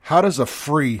How does a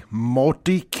free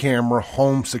multi-camera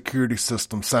home security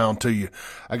system sound to you?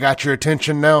 I got your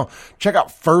attention now. Check out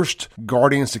First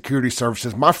Guardian Security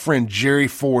Services. My friend Jerry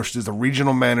Forrest is the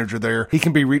regional manager there. He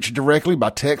can be reached directly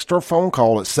by text or phone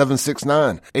call at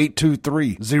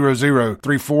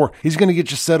 769-823-0034. He's going to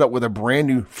get you set up with a brand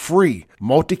new free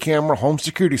multi-camera home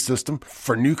security system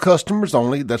for new customers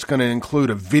only. That's going to include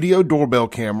a video doorbell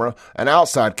camera, an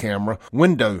outside camera,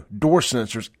 window, door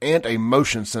sensors, and a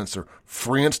motion sensor.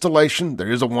 Free installation.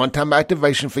 There is a one-time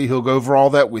activation fee. He'll go over all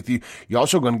that with you. You're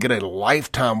also going to get a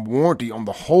lifetime warranty on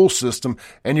the whole system,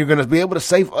 and you're going to be able to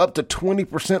save up to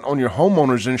 20% on your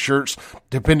homeowner's insurance,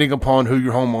 depending upon who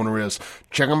your homeowner is.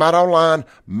 Check them out online,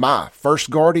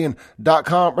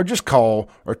 myfirstguardian.com, or just call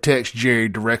or text Jerry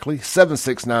directly,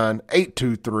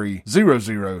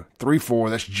 769-823-0034.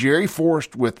 That's Jerry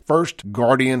Forrest with First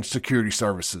Guardian Security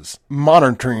Services.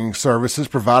 Monitoring services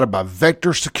provided by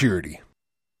Vector Security.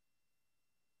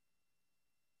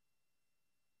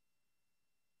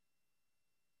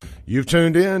 You've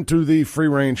tuned in to the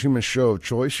free-range human show of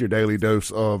choice, your daily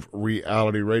dose of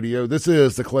reality radio. This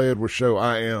is the Clay Edwards Show.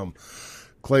 I am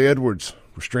Clay Edwards.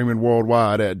 We're streaming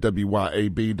worldwide at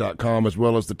WYAB.com, as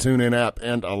well as the TuneIn app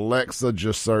and Alexa.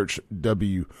 Just search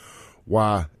WYAB.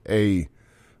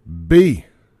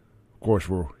 Of course,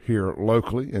 we're here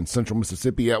locally in Central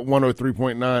Mississippi at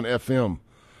 103.9 FM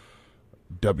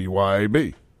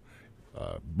WYAB.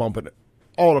 Bumping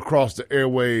all across the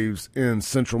airwaves in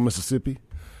Central Mississippi.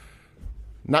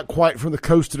 Not quite from the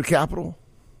coast to the capital,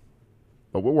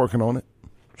 but we're working on it.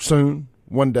 Soon,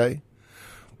 one day,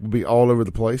 we'll be all over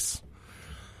the place.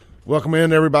 Welcome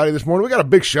in, everybody, this morning. We got a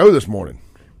big show this morning.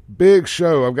 Big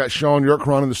show. I've got Shaun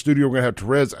Yurtkuran in the studio. We're going to have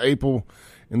Therese Apel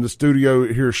in the studio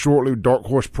here shortly.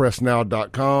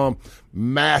 DarkHorsePressNow.com.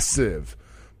 Massive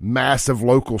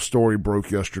local story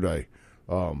broke yesterday.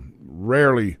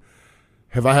 Rarely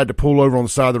have I had to pull over on the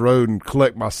side of the road and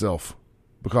collect myself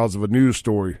because of a news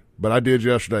story, but I did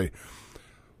yesterday.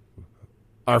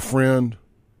 Our friend,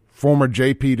 former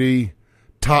JPD,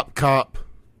 top cop,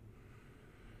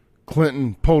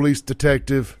 Clinton police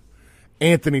detective,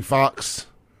 Anthony Fox,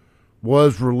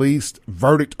 was released,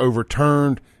 verdict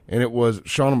overturned, and it was,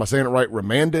 Shaun, am I saying it right,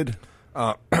 remanded?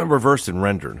 Reversed and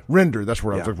rendered. Rendered, that's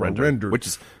where I was looking for. Rendered. Which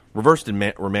is, reversed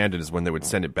and remanded is when they would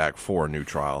send it back for a new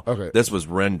trial. Okay. This was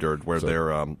rendered, where it's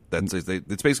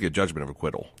basically a judgment of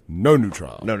acquittal. No new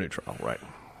trial. No new trial, right.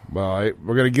 All right,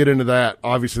 we're going to get into that.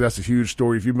 Obviously, that's a huge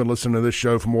story. If you've been listening to this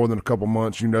show for more than a couple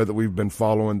months, you know that we've been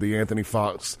following the Anthony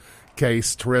Fox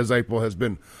case. Therese Apel has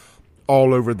been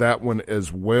all over that one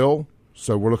as well.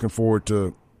 So we're looking forward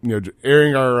to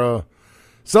airing our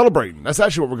celebrating. That's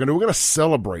actually what we're going to do. We're going to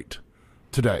celebrate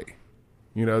today.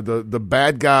 The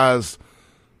bad guys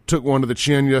took one to the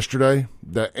chin yesterday.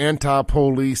 The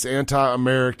anti-police,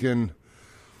 anti-American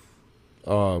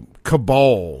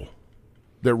cabal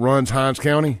that runs Hinds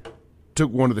County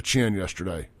took one to the chin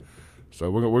yesterday.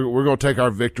 So we're going to take our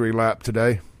victory lap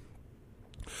today.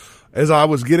 As I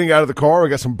was getting out of the car, I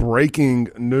got some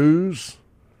breaking news.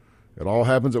 It all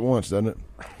happens at once, doesn't it?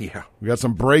 Yeah. We got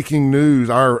some breaking news.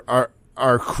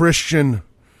 Our Christian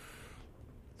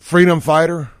freedom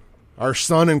fighter, our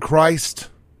son in Christ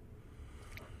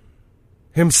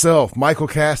himself, Michael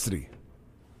Cassidy,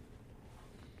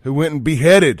 who went and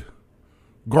beheaded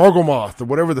Gargomoth, or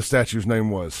whatever the statue's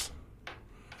name was.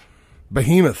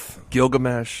 Behemoth.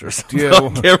 Gilgamesh or something. Yeah, I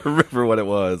can't remember what it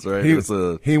was, right?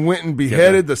 He went and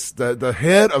beheaded the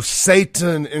head of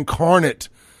Satan incarnate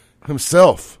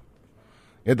himself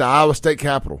at the Iowa State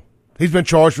Capitol. He's been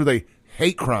charged with a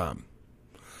hate crime.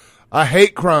 A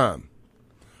hate crime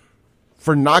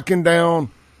for knocking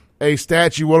down a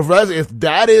statue. Well, if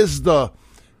that is the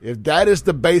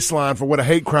baseline for what a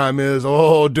hate crime is,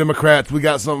 oh, Democrats, we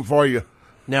got something for you.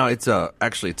 Now it's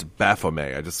it's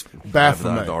Baphomet. I just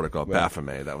Baphomet. The article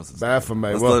Baphomet. That was his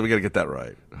Baphomet. Well, we got to get that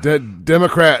right.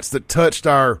 Democrats that touched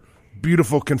our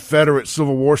beautiful Confederate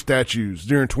Civil War statues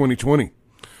during 2020.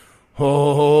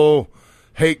 Oh,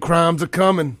 hate crimes are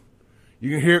coming.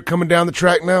 You can hear it coming down the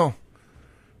track now.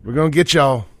 We're gonna get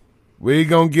y'all.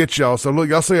 So look,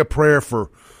 y'all say a prayer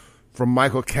for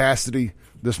Michael Cassidy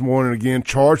this morning. Again,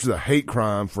 charged with a hate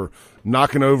crime for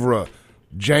knocking over a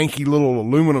janky little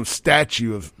aluminum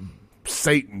statue of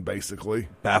Satan, basically.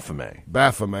 Baphomet.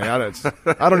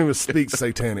 I don't even speak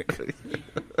satanic.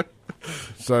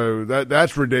 So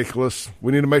that's ridiculous.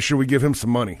 We need to make sure we give him some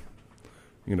money.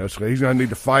 So he's going to need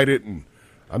to fight it, and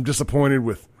I'm disappointed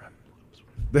with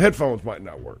The headphones might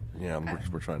not work. Yeah,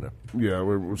 we're trying to. Yeah,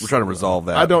 we're trying to resolve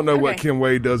that. I don't know what Kim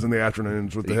Wade does in the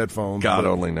afternoons with the headphones. God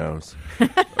only knows.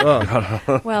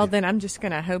 Well, then I'm just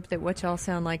going to hope that what y'all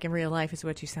sound like in real life is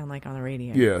what you sound like on the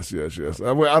radio. Yes.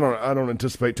 I don't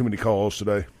anticipate too many calls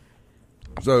today,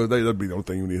 so that'd be the only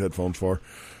thing you need headphones for.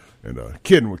 And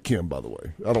kidding with Kim, by the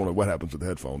way. I don't know what happens with the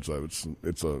headphones, so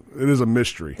it is a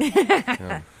mystery.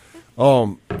 Yeah.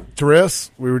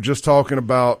 Therese, we were just talking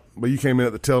about, but you came in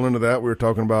at the tail end of that. We were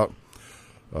talking about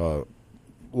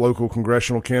local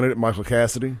congressional candidate Michael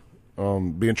Cassidy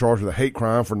being charged with a hate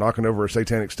crime for knocking over a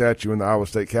satanic statue in the Iowa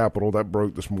State Capitol. That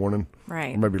broke this morning.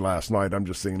 Right. Or maybe last night. I'm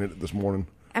just seeing it this morning.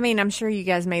 I mean, I'm sure you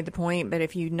guys made the point, but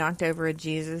if you knocked over a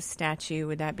Jesus statue,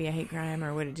 would that be a hate crime,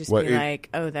 or would it just be like,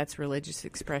 oh, that's religious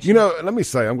expression? You know, let me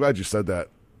say, I'm glad you said that.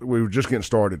 We were just getting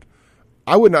started.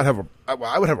 I would have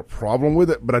a problem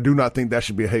with it, but I do not think that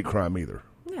should be a hate crime either.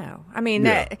 No. I mean,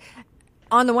 that,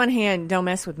 on the one hand, don't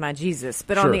mess with my Jesus,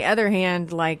 but on the other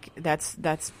hand, like that's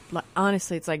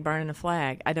honestly, it's like burning a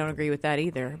flag. I don't agree with that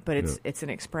either, but it's an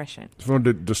expression. It's from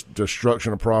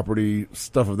destruction of property,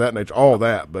 stuff of that nature, all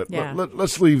that. But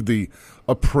let's leave the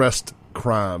oppressed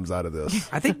crimes out of this.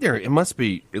 I think it must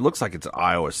be. It looks like it's an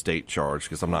Iowa State charge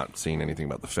because I'm not seeing anything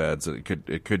about the feds. It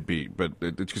could be, but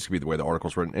it just could be the way the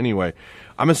article's written. Anyway,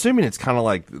 I'm assuming it's kind of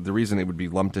like the reason it would be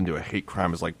lumped into a hate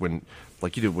crime is like when,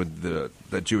 like you did with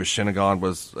the Jewish synagogue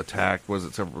was attacked. Was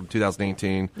it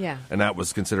 2018? Yeah, and that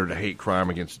was considered a hate crime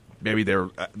against. Maybe they're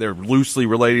loosely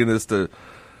relating this to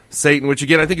Satan, which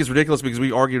again I think is ridiculous because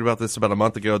we argued about this about a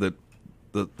month ago that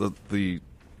the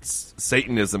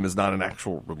Satanism is not an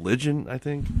actual religion. I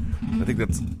think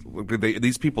that's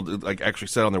these people like actually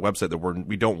said on their website that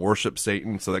we don't worship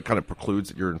Satan, so that kind of precludes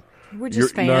that we're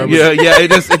just fans. Yeah.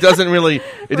 It doesn't really.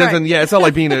 It doesn't. Yeah, it's not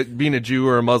like being a Jew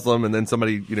or a Muslim and then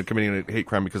somebody committing a hate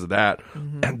crime because of that.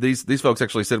 Mm-hmm. And these folks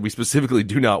actually said we specifically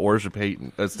do not worship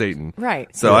Satan.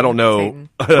 Right. So I don't know. Satan.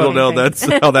 I don't know.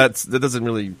 That doesn't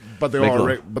really. But they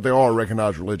are a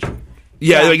recognized religion.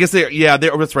 Yeah, I guess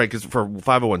that's right, because for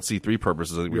 501c3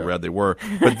 purposes, I think we read they were.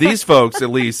 But these folks,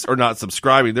 at least, are not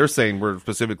subscribing. They're saying we're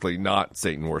specifically not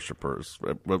Satan worshipers.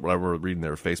 When I were reading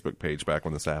their Facebook page back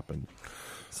when this happened.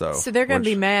 So they're going to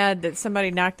be mad that somebody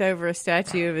knocked over a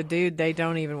statue of a dude they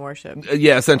don't even worship.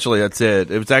 Yeah, essentially, that's it.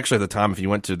 It was actually at the time, if you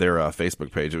went to their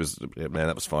Facebook page, it was, man,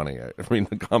 that was funny. I read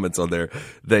the comments on there.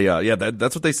 They,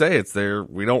 that's what they say. It's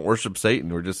we don't worship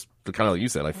Satan. We're just kind of like you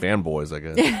said, like fanboys, I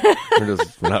guess.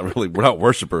 we're not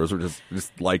worshipers. We're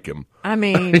just like him. I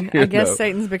mean, I guess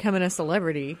Satan's becoming a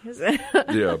celebrity.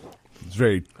 Yeah. It's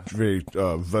very, very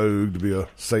vogue to be a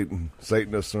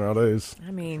Satanist nowadays.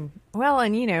 I mean, well,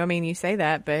 and you say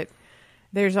that, but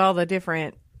there's all the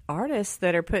different artists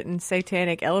that are putting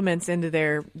satanic elements into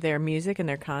their music and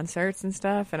their concerts and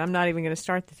stuff. And I'm not even going to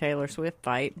start the Taylor Swift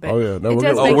fight. But we're going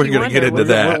to get into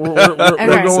that. We're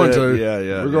going to.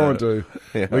 Yeah. We're going to.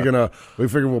 Yeah. We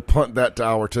figure we'll punt that to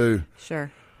hour 2.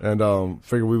 Sure. And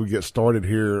figure we would get started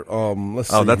here. Let's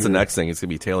see. Oh, that's the next thing. It's going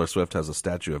to be Taylor Swift has a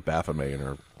statue of Baphomet in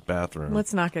her bathroom.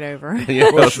 Let's knock it over.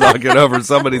 Let's knock it over.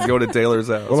 Somebody's going to Taylor's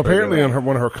house. Well, apparently in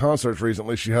one of her concerts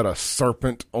recently, she had a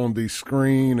serpent on the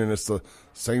screen, and it's the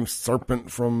same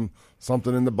serpent from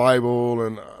something in the Bible,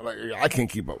 and I can't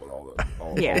keep up with all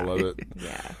of it.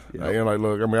 Yeah. And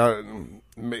look, I mean,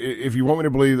 if you want me to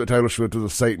believe that Taylor Swift is a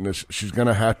Satanist, she's going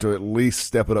to have to at least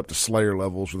step it up to Slayer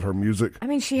levels with her music. I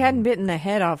mean, she hadn't bitten the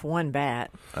head off one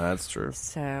bat. That's true.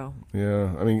 So.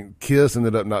 Yeah. I mean, Kiss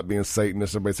ended up not being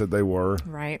Satanist. Everybody said they were.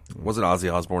 Right. Wasn't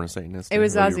Ozzy Osbourne a Satanist? It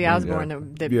was Ozzy Osbourne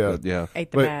that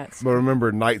ate the bats. But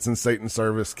remember, Knights in Satan's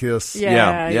Service, Kiss?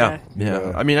 Yeah.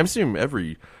 I mean, I'm assuming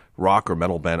every rock or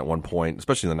metal band at one point,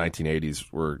 especially in the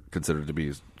 1980s, were considered to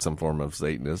be some form of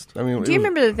Satanist. I mean, do you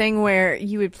remember the thing where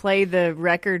you would play the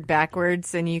record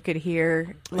backwards and you could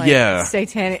hear alleged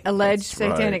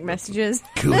satanic messages?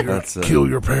 Kill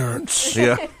your parents.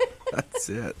 Yeah, that's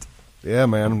it. Yeah,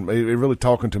 man, it really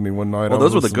talking to me one night. Well,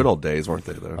 those were the good old days, weren't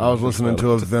they? Though? I was listening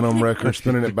to a Venom record,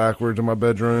 spinning it backwards in my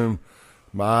bedroom.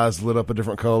 My eyes lit up a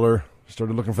different color.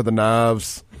 Started looking for the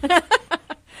knives.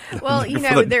 Well,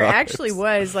 there actually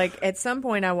was, at some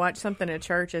point I watched something at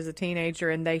church as a teenager,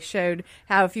 and they showed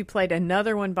how if you played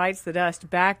Another One Bites the Dust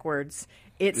backwards,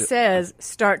 it says,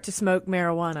 start to smoke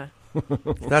marijuana.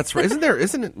 That's right.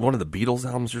 Isn't it one of the Beatles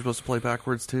albums you're supposed to play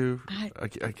backwards, too? I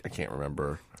can't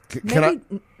remember.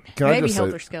 Maybe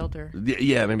Helter Skelter.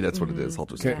 Yeah, maybe that's what it is,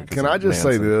 Helter Skelter. Can I just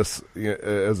say this,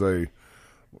 as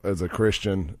a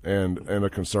Christian and a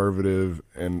conservative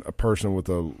and a person with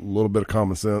a little bit of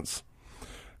common sense?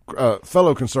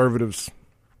 Fellow conservatives,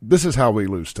 this is how we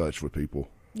lose touch with people.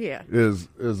 Yeah, is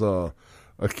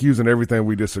accusing everything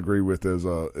we disagree with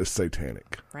as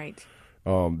satanic. Right.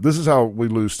 This is how we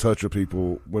lose touch with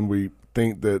people when we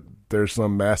think that there's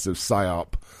some massive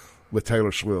psyop with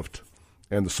Taylor Swift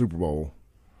and the Super Bowl.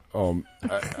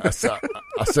 I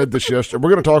said this yesterday.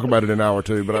 We're going to talk about it in an hour or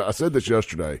two, but I said this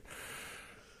yesterday.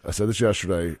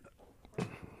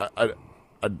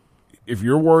 If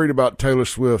you're worried about Taylor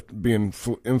Swift being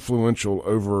influential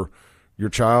over your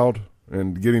child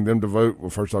and getting them to vote, well,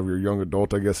 first off, you're a young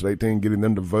adult, I guess, at 18, getting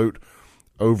them to vote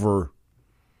for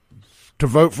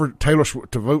Taylor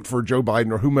Swift, to vote for Joe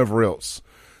Biden or whomever else,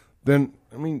 then,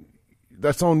 I mean,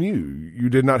 that's on you. You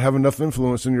did not have enough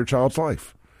influence in your child's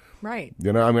life. Right. I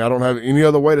mean, I don't have any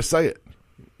other way to say it.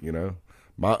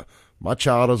 My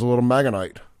child is a little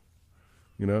Magonite.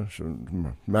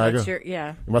 MAGA.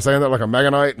 Yeah. Am I saying that like a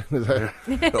Magonite? Is that,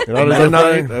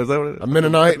 Mennonite? Is that what it is? A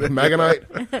Mennonite,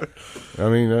 Magonite. I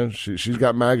mean, she's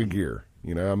got MAGA gear.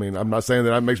 I mean, I'm not saying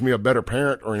that makes me a better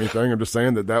parent or anything. I'm just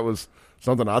saying that was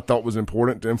something I thought was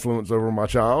important to influence over my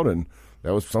child, and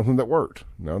that was something that worked.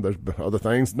 There's other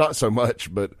things, not so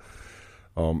much, but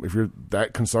if you're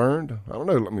that concerned, I don't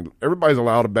know. I mean, everybody's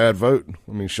allowed a bad vote.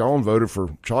 I mean, Shaun voted for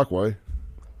Chalkway.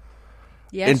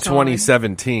 Yeah, in Shaun.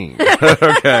 2017.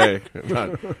 Okay.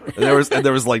 There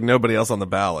was like nobody else on the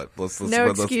ballot. No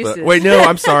excuses. Wait, no,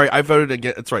 I'm sorry. I voted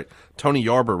against. That's right. Tony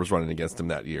Yarber was running against him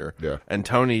that year. Yeah. And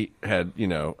Tony had,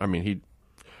 I mean,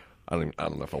 I don't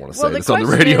know if I want to say Well, this on the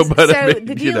radio, is, but so I mean,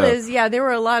 the deal is, there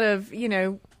were a lot of,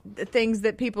 things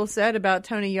that people said about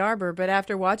Tony Yarber, but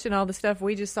after watching all the stuff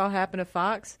we just saw happen to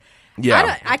Fox,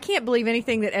 I can't believe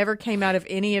anything that ever came out of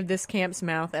any of this camp's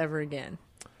mouth ever again.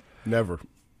 Never.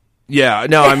 Yeah,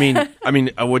 no, I mean,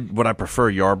 would I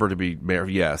prefer Yarber to be mayor?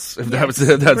 Yes, if that's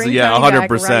Bring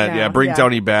 100%. Right yeah, bring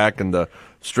Tony back and the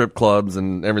strip clubs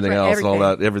and everything else and all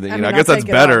that. Everything. I I guess I'll that's take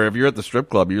it better all. if you're at the strip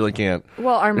club. You really can't.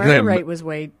 Well, our murder rate was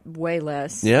way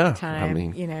less. Yeah, at the time. I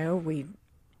mean, we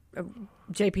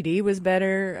JPD was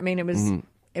better. I mean,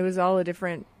 it was all a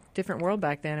different world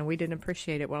back then, and we didn't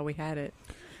appreciate it while we had it.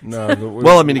 No.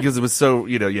 Well, I mean, because it was so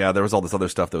there was all this other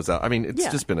stuff that was out. I mean, it's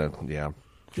just been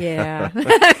Yeah.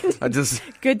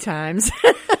 Good times.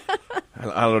 I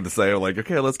don't know what to say. Like,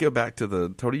 okay, let's go back to the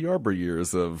Tony Yarber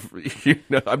years of,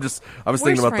 I was Where's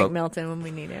thinking about Frank Melton when we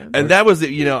need him? And that was,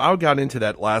 I got into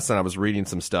that last night. I was reading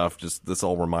some stuff. Just this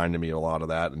all reminded me a lot of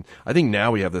that. And I think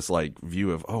now we have this like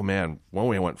view of, oh man, when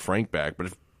we want Frank back.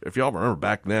 But if y'all remember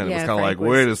back then, it was kind of like,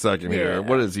 wait a second here.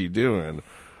 What is he doing?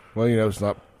 Well, it's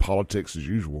not politics as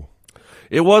usual.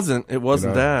 It wasn't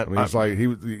that. I mean, it's like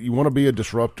you want to be a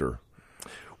disruptor.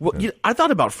 Well, I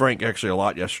thought about Frank actually a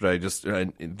lot yesterday. Just hold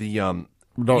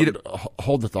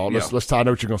the thought. Let's tie. I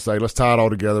know what you're going to say. Let's tie it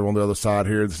all together on the other side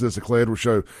here. This is the Clay Edwards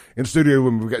Show. In the studio,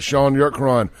 we've got Shaun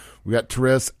Yurtkuran. We got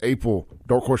Therese Apel,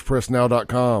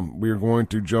 darkhorsepressnow.com. We are going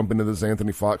to jump into this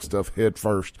Anthony Fox stuff head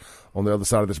first on the other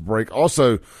side of this break.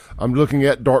 Also, I'm looking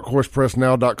at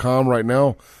darkhorsepressnow.com right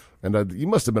now, and you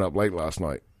must have been up late last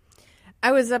night.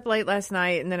 I was up late last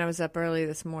night, and then I was up early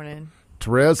this morning.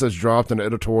 Therese has dropped an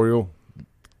editorial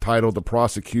titled "The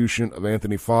Prosecution of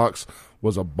Anthony Fox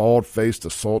was a bald-faced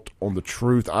assault on the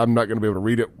truth." I'm not going to be able to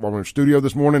read it while we're in the studio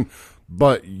this morning,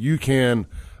 but you can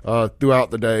throughout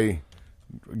the day.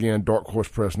 Again,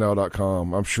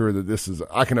 darkhorsepressnow.com. I'm sure that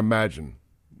I can imagine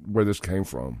where this came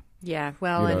from. Yeah,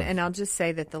 well, and I'll just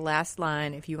say that the last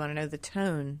line, if you want to know the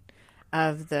tone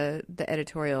of the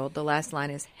editorial, the last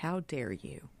line is, "How dare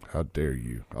you?" How dare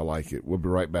you? I like it. We'll be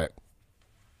right back.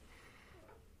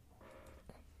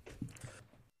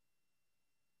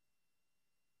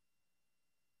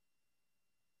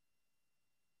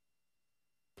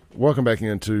 Welcome back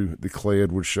into the Clay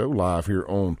Edwards Show, live here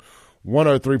on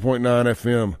 103.9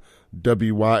 FM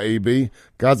WYAB.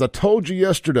 Guys, I told you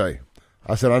yesterday,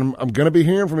 I said I'm going to be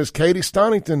hearing from Miss Katie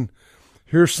Stonington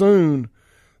here soon.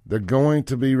 They're going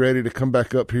to be ready to come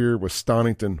back up here with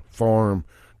Stonington Farm,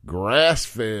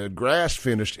 grass-fed,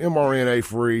 grass-finished,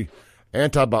 mRNA-free,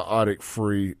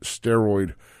 antibiotic-free,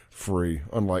 steroid-free,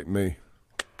 unlike me.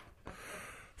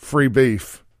 Free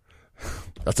beef.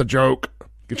 That's a joke.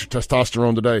 Get your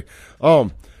testosterone today.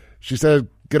 She said,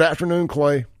 "Good afternoon,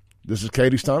 Clay. This is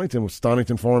Katie Stonington with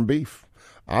Stonington Farm Beef.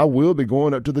 I will be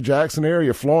going up to the Jackson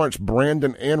area, Florence,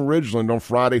 Brandon, and Ridgeland on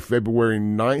Friday, February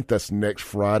 9th. That's next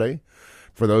Friday,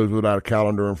 for those without a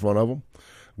calendar in front of them.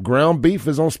 Ground beef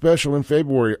is on special in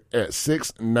February at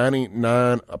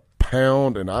 $6.99 a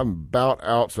pound, and I'm about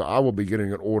out, so I will be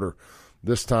getting an order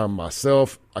this time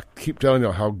myself. I keep telling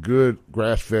you how good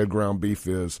grass-fed ground beef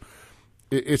is.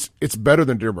 It's better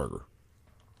than deer burger.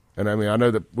 And I mean, I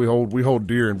know that we hold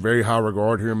deer in very high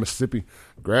regard here in Mississippi.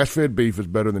 Grass-fed beef is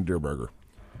better than deer burger.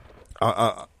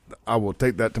 I will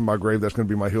take that to my grave. That's going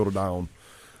to be my hill to die on.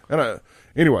 And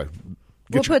anyway,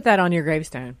 We'll put that on your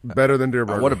gravestone. Better than deer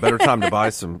burger. What a better time to buy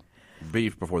some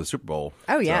beef before the Super Bowl.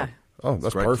 Oh, yeah. Oh,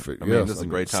 that's great. perfect. I mean, yes. this is a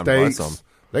great time to buy Steaks. some.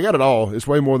 They got it all. It's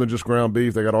way more than just ground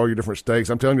beef. They got all your different steaks.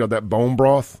 I'm telling you, that bone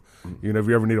broth, if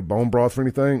you ever need a bone broth for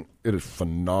anything, it is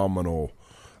phenomenal.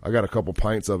 I got a couple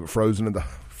pints of it frozen in the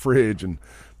fridge, and,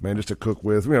 man, just to cook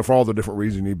with. For all the different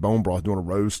reasons you need bone broth, doing a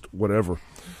roast, whatever.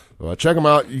 Check them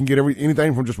out. You can get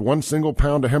anything from just 1 single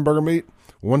pound of hamburger meat,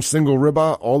 1 single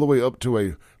ribeye, all the way up to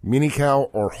a mini cow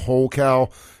or whole cow.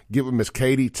 Get with Miss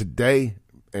Katie today,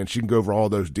 and she can go over all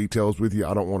those details with you.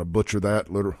 I don't want to butcher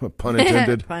that, literal, pun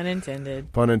intended. Pun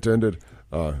intended. Pun intended.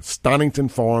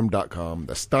 StoningtonFarm.com.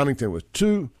 That's Stonington with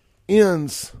 2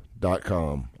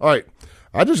 N's.com. All right.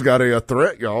 I just got a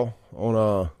threat, y'all,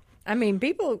 on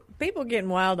people getting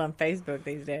wild on Facebook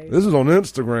these days. This is on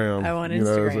Instagram. Oh, on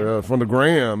Instagram. From the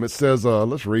gram. It says,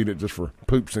 let's read it just for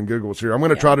poops and giggles here. I'm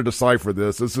going to try to decipher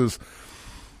this. This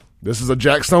is a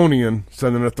Jacksonian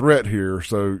sending a threat here,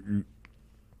 so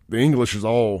the English is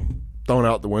all thrown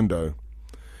out the window.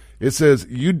 It says,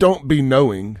 you don't be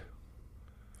knowing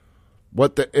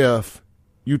what the F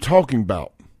you talking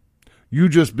about. You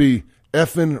just be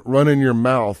effing running your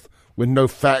mouth with no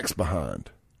facts behind.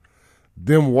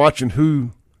 Them watching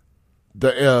who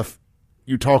the F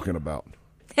you talking about.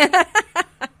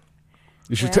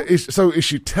 Is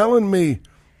she telling me,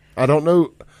 I don't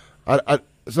know,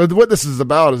 so what this is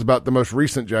about the most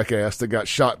recent jackass that got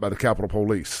shot by the Capitol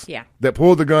Police. Yeah. That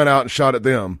pulled the gun out and shot at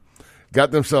them,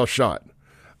 got themselves shot.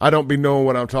 I don't be knowing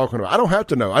what I'm talking about. I don't have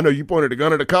to know. I know you pointed a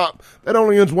gun at a cop. That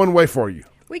only ends one way for you.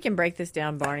 We can break this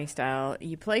down Barney style.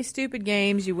 You play stupid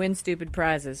games, you win stupid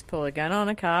prizes. Pull a gun on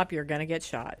a cop, you're going to get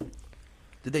shot.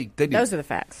 Those are the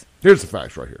facts. Here's the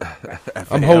facts right here.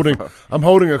 I'm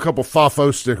holding a couple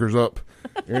FAFO stickers up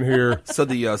in here. So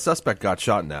the suspect got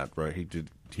shot in that, right? He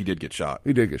did get shot.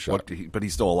 He did get shot. But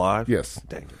he's still alive? Yes.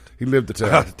 Dang it. He lived to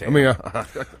tell. I mean,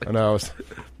 I know.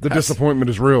 The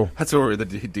disappointment is real. That's where the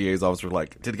DA's office were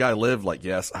like, did the guy live? Like,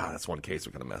 yes. That's one case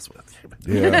we're going to mess with.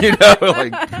 Yeah.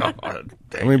 God,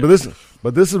 I mean, but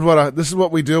this is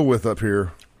what we deal with up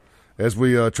here as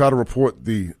we try to report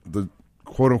the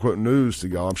quote unquote news to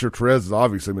y'all. I'm sure Therese has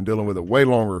obviously been dealing with it way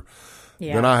longer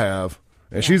than I have.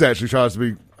 And she's actually tries to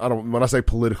be, when I say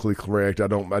politically correct,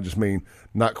 I just mean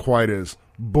not quite as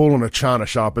bull in a china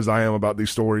shop as I am about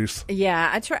these stories. Yeah,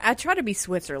 I try to be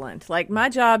Switzerland. Like, my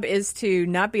job is to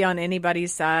not be on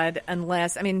anybody's side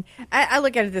unless, I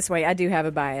look at it this way. I do have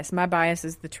a bias. My bias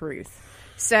is the truth.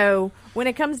 So when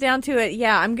it comes down to it,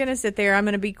 yeah, I'm going to sit there. I'm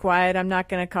going to be quiet. I'm not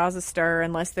going to cause a stir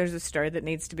unless there's a stir that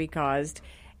needs to be caused.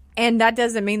 And that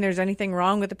doesn't mean there's anything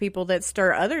wrong with the people that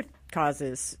stir other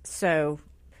causes. So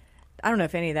I don't know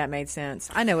if any of that made sense.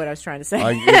 I know what I was trying to say.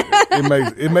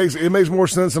 It makes more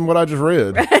sense than what I just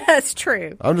read. That's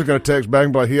true. I'm just going to text back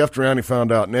and be like, he effed around, he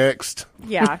found out. Next.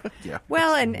 Yeah. Yeah.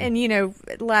 Well, and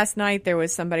last night there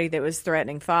was somebody that was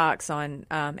threatening Fox on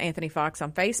Anthony Fox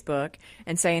on Facebook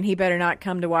and saying he better not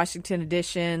come to Washington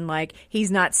Edition, like he's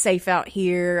not safe out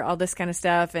here, all this kind of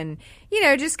stuff, and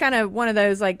just kind of one of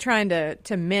those like trying to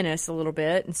menace a little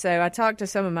bit. And so I talked to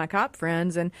some of my cop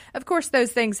friends, and of course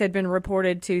those things had been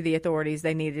reported to the authorities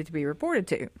they needed to be reported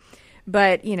to.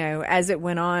 But as it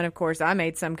went on, of course, I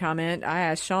made some comment. I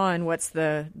asked Shaun, "What's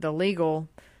the legal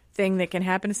thing that can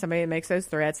happen to somebody that makes those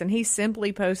threats?" And he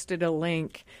simply posted a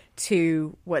link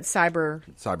to what cyber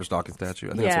stalking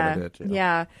statute. I think that's what I did.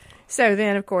 Yeah. So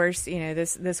then, of course,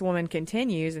 this woman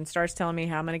continues and starts telling me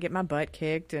how I'm going to get my butt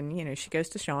kicked, and she goes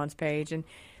to Shaun's page, and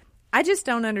I just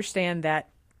don't understand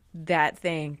that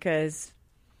thing, because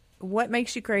what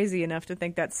makes you crazy enough to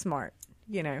think that's smart?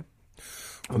 Well,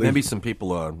 maybe some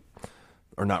people are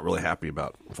not really happy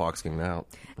about Fox getting out.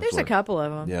 There's a couple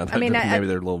of them. Yeah, maybe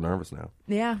they're a little nervous now.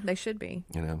 Yeah, they should be.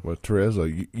 Well,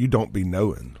 Therese, you don't be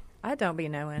knowing. I don't be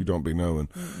knowing. You don't be knowing.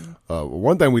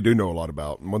 One thing we do know a lot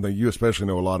about, and one thing you especially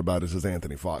know a lot about, is this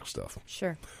Anthony Fox stuff.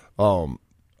 Sure.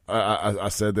 I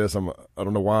said this. I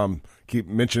don't know why I'm keep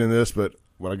mentioning this, but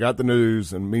when I got the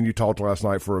news, and me and you talked last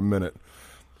night for a minute,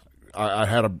 I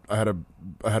had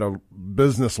a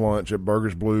business lunch at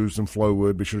Burgers Blues in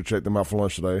Flowwood. Be sure to check them out for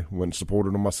lunch today. Went and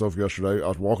supported them myself yesterday. I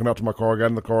was walking out to my car, got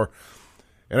in the car,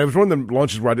 and it was one of the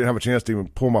lunches where I didn't have a chance to even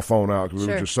pull my phone out because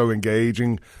it was just so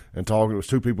engaging and talking. It was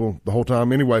two people the whole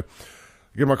time. Anyway,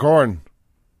 I get in my car, and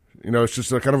it's just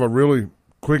kind of a really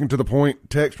quick and to the point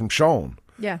text from Shaun.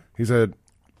 Yeah, he said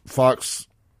Fox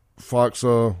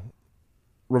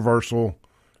reversal.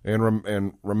 And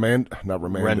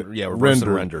rendered. Yeah.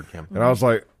 And I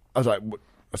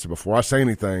said, before I say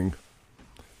anything,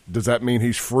 does that mean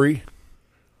he's free?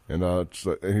 And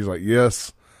he's like,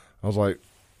 yes. I was like,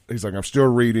 he's like, I'm still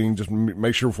reading. Just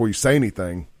make sure before you say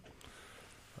anything.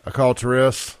 I called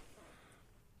Therese,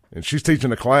 and she's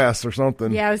teaching a class or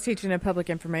something. Yeah, I was teaching a public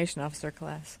information officer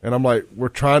class. And I'm like, we're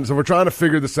trying to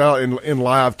figure this out in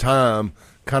live time,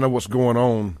 kind of what's going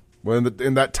on. Well,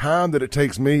 in that time that it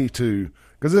takes me to,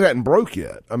 because it hadn't broke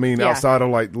yet. I mean, outside of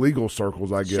like legal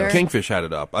circles, I guess. Sure. Kingfish had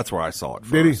it up. That's where I saw it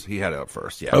first. Did he? He had it up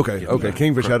first, yeah. Okay. Yeah.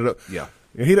 Kingfish had it up. Yeah.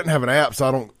 He doesn't have an app, so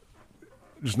I don't,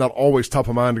 just not always top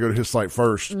of mind to go to his site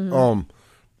first.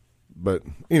 But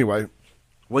anyway.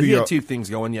 Well, he had two things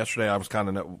going yesterday. I was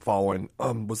kind of following.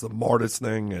 Was the Martis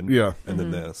thing and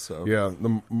then this. So yeah,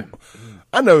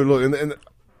 I know. Look, and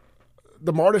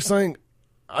the Martis thing.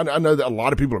 I know that a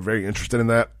lot of people are very interested in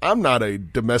that. I'm not a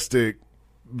domestic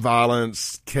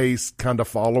violence case kind of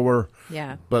follower.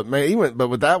 Yeah, but man, but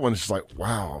with that one, it's just like,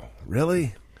 wow,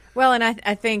 really? Well, and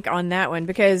I think on that one,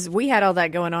 because we had all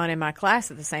that going on in my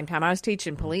class at the same time. I was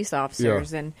teaching police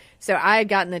officers, and so I had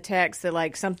gotten the text that,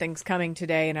 like, something's coming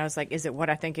today, and I was like, is it what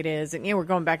I think it is? And, we're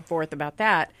going back and forth about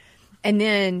that. And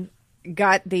then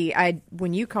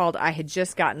when you called, I had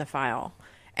just gotten the file,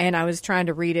 and I was trying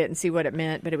to read it and see what it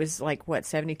meant, but it was,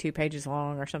 72 pages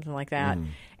long or something like that.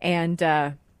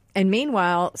 And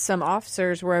meanwhile, some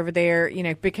officers were over there,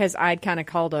 because I'd kind of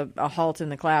called a halt in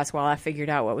the class while I figured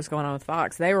out what was going on with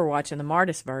Fox. They were watching the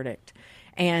Martis verdict.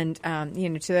 And,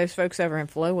 to those folks over in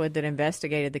Flowood that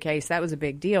investigated the case, that was a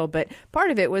big deal. But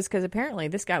part of it was because apparently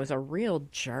this guy was a real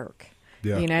jerk.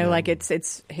 Yeah,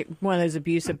 it's one of those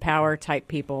abusive power type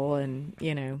people. And,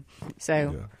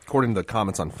 so. Yeah. According to the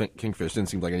comments on Kingfish, didn't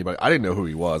seem like anybody. I didn't know who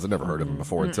he was. I'd never heard of him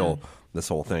before until this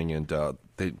whole thing. And a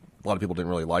lot of people didn't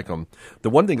really like him.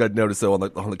 The one thing I'd noticed, though, on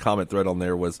the comment thread on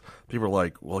there was people were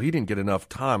like, well, he didn't get enough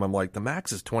time. I'm like, the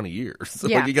max is 20 years. So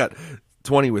he got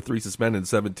 20 with 3 suspended and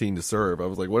 17 to serve. I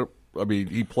was like, what? I mean,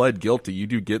 he pled guilty. You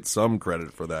do get some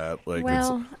credit for that. Like,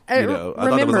 well, I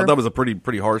thought that was a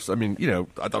pretty harsh. I mean,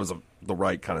 I thought it was the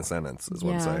right kind of sentence, is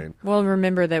what I'm saying. Well,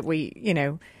 remember that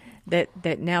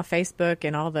that now Facebook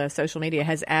and all the social media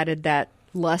has added that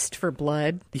lust for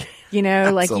blood,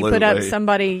 like you put up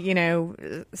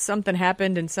somebody, something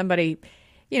happened and somebody,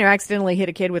 accidentally hit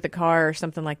a kid with a car or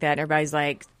something like that. Everybody's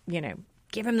like,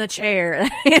 give him the chair.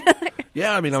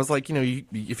 Yeah, I mean, I was like,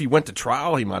 if he went to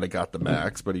trial, he might have got the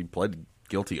max, but he pled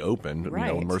guilty open,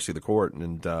 mercy of the court,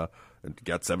 and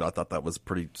got 7. I thought that was a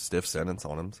pretty stiff sentence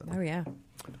on him. So. Oh yeah.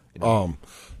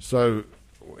 So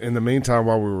in the meantime,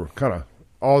 while we were kind of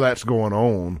all that's going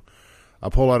on, I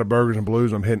pull out of Burgers and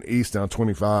Blues. I'm heading east down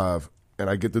 25, and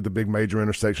I get to the big major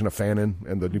intersection of Fannin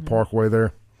and the new Parkway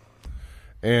there.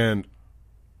 And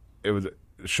it was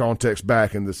Sean texts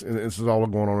back, and this is all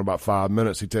going on in about 5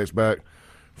 minutes. He texts back,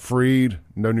 freed,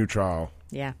 no new trial.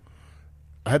 Yeah.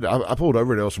 I pulled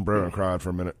over to Elson and cried for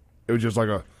a minute. It was just like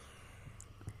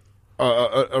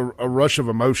a rush of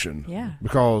emotion. Yeah.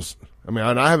 Because I mean,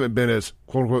 I haven't been as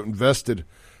quote unquote invested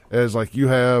as like you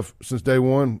have since day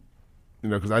one.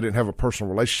 Because I didn't have a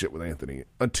personal relationship with Anthony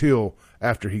until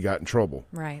after he got in trouble.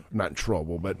 Right. Not in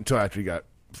trouble, but until after he got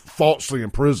falsely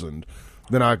imprisoned.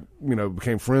 Then I,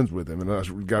 became friends with him, and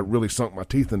I really sunk my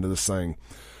teeth into this thing.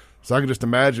 So I could just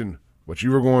imagine what you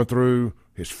were going through,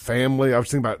 his family. I was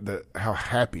thinking about how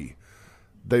happy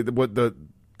the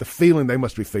feeling they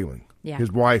must be feeling. Yeah.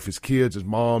 His wife, his kids, his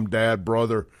mom, dad,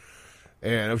 brother.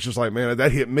 And it was just like, man,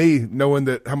 that hit me knowing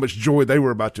that how much joy they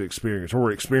were about to experience or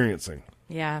were experiencing.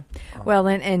 Yeah. Well,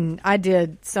 and I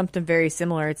did something very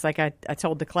similar. It's like I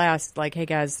told the class, like, hey,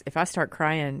 guys, if I start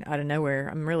crying out of nowhere,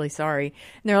 I'm really sorry.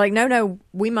 And they're like, no,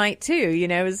 we might too.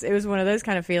 It was one of those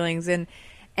kind of feelings. And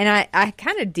I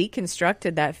kind of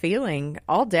deconstructed that feeling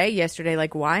all day yesterday.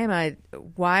 Like, why am I,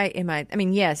 I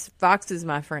mean, yes, Fox is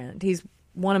my friend. He's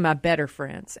one of my better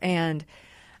friends. And,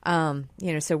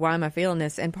 so why am I feeling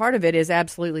this? And part of it is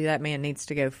absolutely that man needs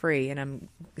to go free. And I'm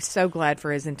so glad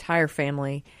for his entire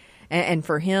family and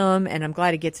for him, and I'm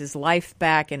glad he gets his life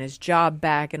back and his job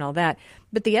back and all that.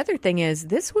 But the other thing is,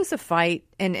 this was a fight,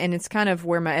 and it's kind of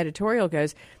where my editorial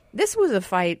goes. This was a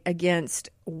fight against,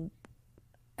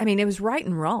 I mean, it was right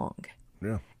and wrong.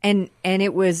 Yeah. And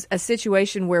it was a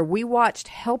situation where we watched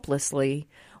helplessly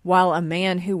while a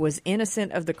man who was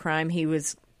innocent of the crime he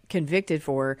was convicted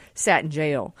for sat in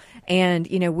jail. And,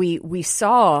 we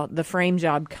saw the frame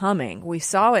job coming. We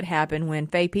saw it happen when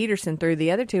Faye Peterson threw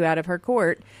the other two out of her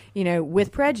court,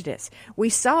 with prejudice. We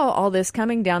saw all this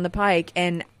coming down the pike.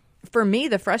 And for me,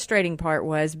 the frustrating part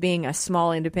was, being a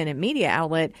small independent media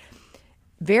outlet,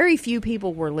 very few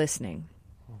people were listening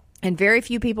and very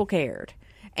few people cared.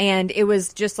 And it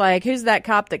was just like, who's that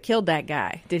cop that killed that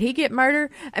guy? Did he get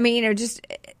murdered? I mean,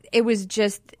 it was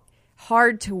just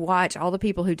hard to watch all the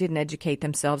people who didn't educate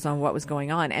themselves on what was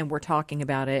going on and were talking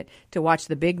about it, to watch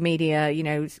the big media,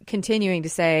 continuing to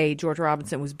say George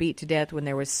Robinson was beat to death when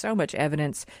there was so much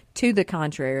evidence to the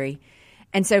contrary.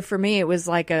 And so for me, it was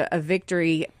like a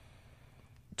victory.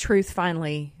 Truth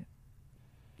finally,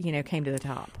 came to the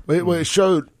top. Well, it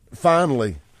showed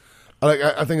finally.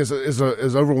 I think as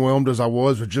overwhelmed as I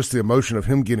was with just the emotion of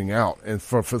him getting out, and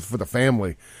for the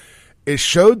family, it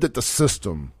showed that the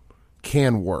system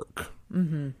can work.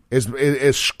 Mm-hmm.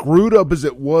 As screwed up as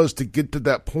it was to get to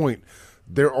that point,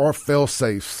 there are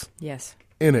fail-safes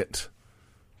in it.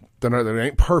 They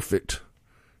ain't perfect.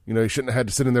 He shouldn't have had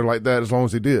to sit in there like that as long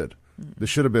as he did. Mm-hmm. This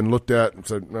should have been looked at and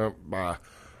said, no, bye.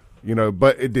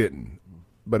 But it didn't.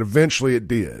 But eventually it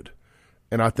did.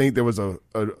 And I think there was a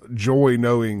joy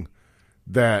knowing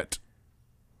that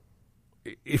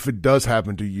if it does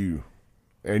happen to you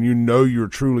and you're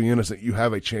truly innocent, you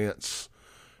have a chance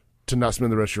to not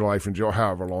spend the rest of your life in jail,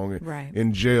 however long,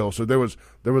 in jail. So there was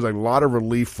a lot of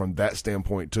relief from that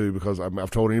standpoint too, because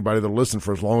I've told anybody that listened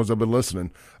for as long as I've been listening,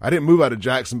 I didn't move out of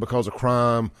Jackson because of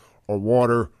crime or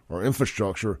water or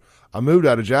infrastructure. I moved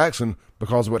out of Jackson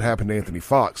because of what happened to Anthony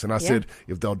Fox. And I said,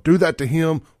 if they'll do that to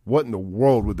him, what in the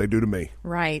world would they do to me?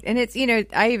 Right. And it's,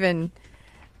 I even,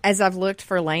 as I've looked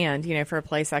for land, for a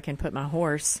place I can put my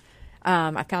horse,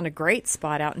 I found a great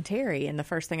spot out in Terry. And the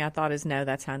first thing I thought is, no,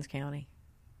 that's Hinds County.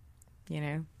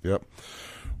 Yep.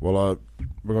 Well,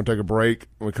 we're going to take a break.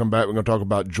 When we come back, we're going to talk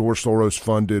about George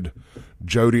Soros-funded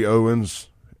Jody Owens.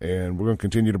 And we're going to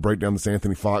continue to break down this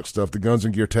Anthony Fox stuff. The Guns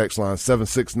and Gear text line,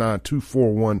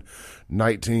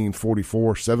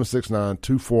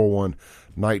 769-241-1944,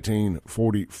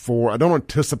 769-241-1944. I don't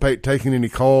anticipate taking any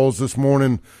calls this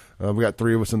morning. We got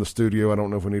 3 of us in the studio. I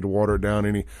don't know if we need to water it down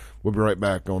any. We'll be right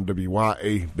back on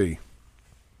WYAB.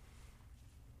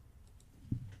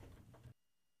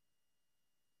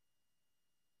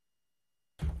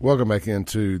 Welcome back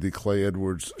into the Clay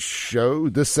Edwards Show.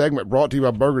 This segment brought to you by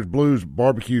Burgers Blues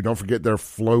Barbecue. Don't forget their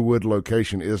Flowwood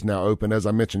location is now open. As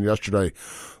I mentioned yesterday,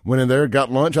 went in there,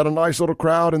 got lunch, had a nice little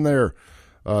crowd in there.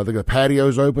 The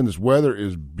patio's open. This weather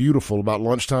is beautiful about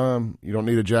lunchtime. You don't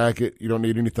need a jacket. You don't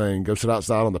need anything. Go sit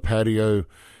outside on the patio.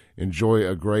 Enjoy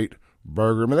a great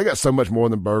burger. I mean, they got so much more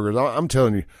than burgers. I'm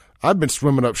telling you, I've been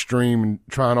swimming upstream and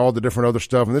trying all the different other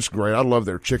stuff, and it's great. I love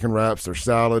their chicken wraps, their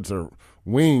salads, their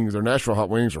wings. Their Nashville hot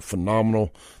wings are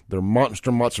phenomenal. Their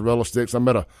monster mozzarella sticks. I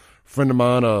met a friend of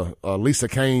mine, Lisa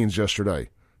Caines, yesterday.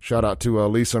 Shout out to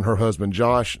Lisa and her husband,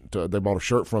 Josh. They bought a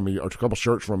shirt from me, or a couple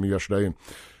shirts from me yesterday, and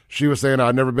she was saying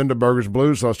I'd never been to Burgers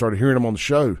Blues, so I started hearing them on the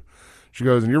show. She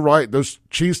goes, and you're right, those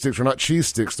cheese sticks are not cheese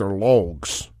sticks, they're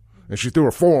logs. And she threw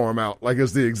her forearm out, like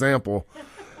as the example.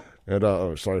 And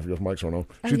sorry if your mic's on.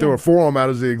 She threw her forearm out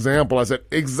as the example. I said,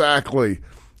 exactly.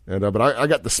 And but I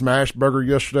got the smash burger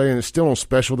yesterday, and it's still on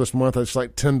special this month. It's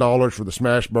like $10 for the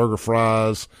smash burger,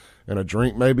 fries, and a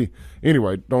drink maybe.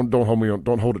 Anyway, don't hold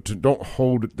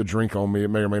the drink on me. It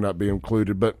may or may not be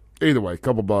included, but either way, a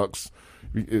couple bucks.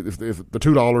 If the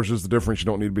 $2 is the difference, you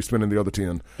don't need to be spending the other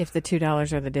 10. If the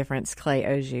 $2 are the difference, Clay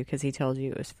owes you because he told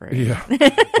you it was free. Yeah.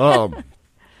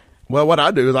 Well, what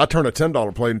I do is I turn a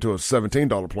 $10 plate into a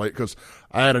 $17 plate because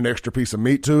I add an extra piece of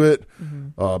meat to it,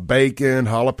 bacon,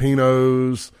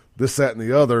 jalapenos, this, that, and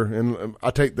the other, and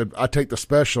I take the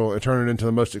special and turn it into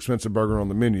the most expensive burger on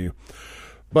the menu.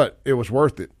 But it was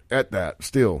worth it at that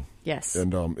still. Yes.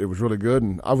 And it was really good,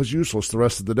 and I was useless the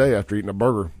rest of the day after eating a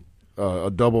burger,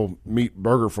 a double meat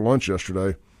burger for lunch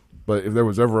yesterday. But if there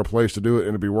was ever a place to do it and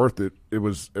it'd be worth it, it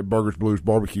was at Burgers Blues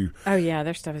Barbecue. Oh, yeah,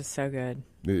 their stuff is so good.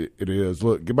 It is.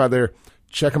 Look, get by there.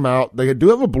 Check them out. They do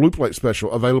have a Blue Plate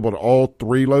special available at all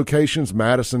 3 locations,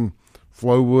 Madison,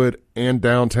 Flowwood, and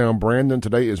downtown Brandon.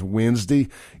 Today is Wednesday.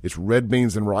 It's red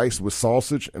beans and rice with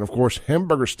sausage. And, of course,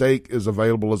 hamburger steak is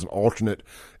available as an alternate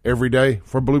every day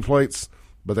for Blue Plates.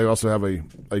 But they also have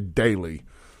a daily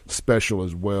special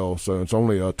as well. So it's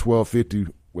only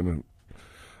 $12.50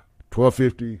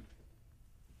 $12.50.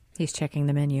 He's checking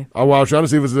the menu. Oh, well, I was trying to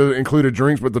see if it was included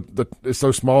drinks, but it's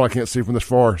so small I can't see from this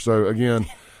far. So, again,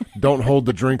 don't hold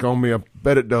the drink on me. I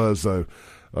bet it does. So,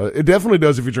 it definitely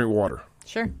does if you drink water.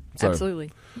 Sure,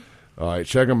 absolutely. All right,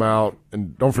 check them out.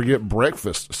 And don't forget,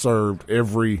 breakfast served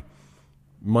every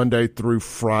Monday through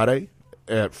Friday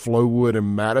at Flowwood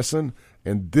and Madison.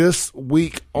 And this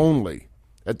week only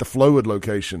at the Flowwood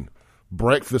location,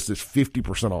 breakfast is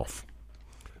 50% off.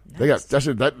 Nice.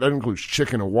 That includes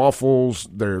chicken and waffles,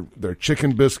 their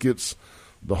chicken biscuits,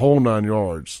 the whole 9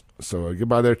 yards. So get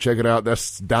by there, check it out.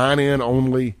 That's dine-in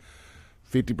only,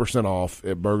 50% off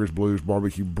at Burgers Blues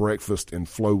Barbecue Breakfast in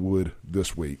Flowwood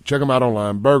this week. Check them out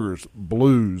online,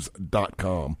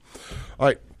 burgersblues.com. All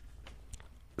right,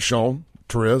 Shaun,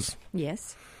 Therese.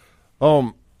 Yes.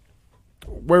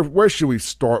 Where should we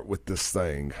start with this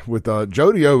thing? With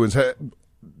Jody Owens,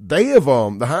 they have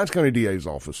the Hinds County DA's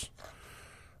office.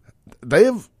 They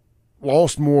have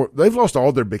lost more. They've lost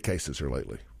all their big cases here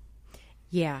lately.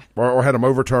 Yeah. Or had them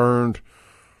overturned,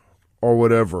 or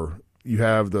whatever. You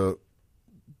have the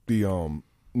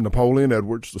Napoleon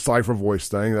Edwards, the cipher voice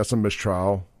thing. That's a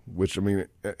mistrial. Which, I mean,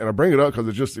 and I bring it up because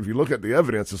it's just, if you look at the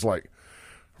evidence, it's like,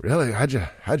 really, how'd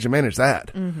you manage that?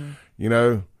 Mm-hmm. You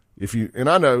know, and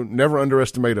I know, never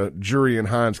underestimate a jury in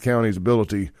Hinds County's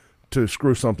ability to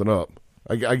screw something up.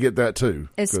 I get that too,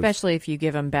 especially if you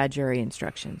give them bad jury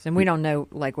instructions, and we don't know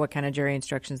like what kind of jury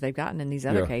instructions they've gotten in these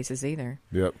other cases either.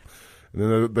 Yep. And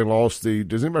then they lost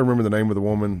does anybody remember the name of the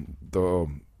woman,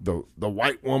 the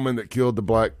white woman that killed the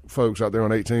black folks out there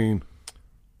on 18?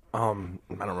 I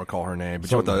don't recall her name,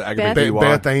 but the aggravated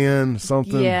Beth Ann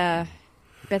something. Yeah,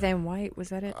 Beth Ann White, was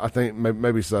that it? I think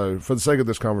maybe so. For the sake of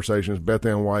this conversation, it's Beth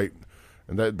Ann White,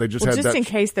 and they just had just that. In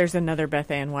case there's another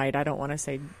Beth Ann White, I don't want to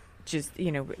say. Just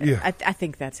I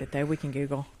think that's it though. We can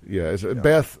Google. Yeah, it's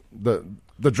Beth the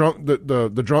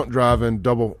drunk driving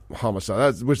double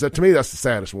homicide. To me that's the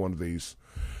saddest one of these.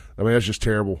 I mean, that's just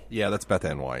terrible. Yeah, that's Beth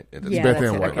Ann White. It is. Yeah, Beth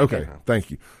Ann White. Okay,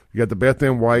 thank you. You got the Beth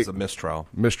Ann White. It's a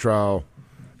mistrial.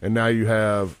 And now you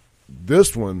have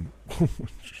this one.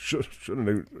 should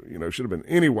have been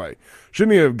anyway.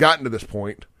 Shouldn't even have gotten to this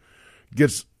point.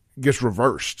 Gets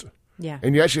reversed. Yeah.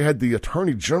 And you actually had the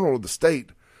Attorney General of the state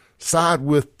side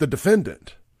with the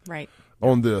defendant. Right.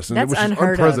 On this, and that's it was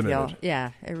unheard unprecedented. Of, y'all.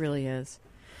 Yeah, it really is.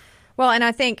 Well, and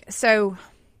I think so.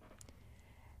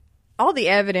 All the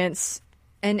evidence.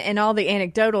 And all the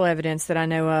anecdotal evidence that I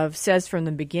know of says from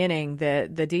the beginning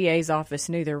that the DA's office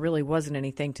knew there really wasn't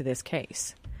anything to this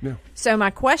case. Yeah. So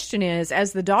my question is,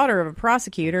 as the daughter of a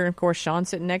prosecutor, and of course Shaun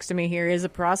sitting next to me here is a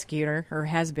prosecutor, or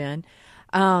has been,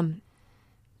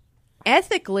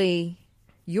 ethically,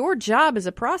 your job as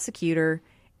a prosecutor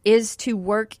is to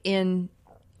work in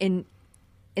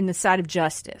the side of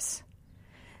justice.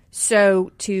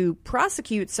 So to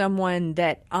prosecute someone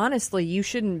that honestly you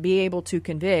shouldn't be able to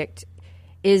convict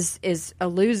is a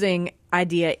losing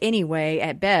idea anyway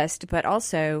at best, but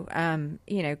also, kind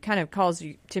of calls,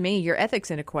 to me, your ethics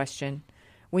into question.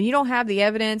 When you don't have the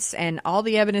evidence and all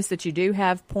the evidence that you do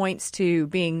have points to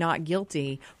being not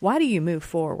guilty, why do you move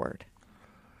forward?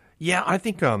 Yeah, I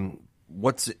think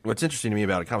what's interesting to me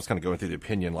about it, I was kind of going through the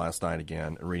opinion last night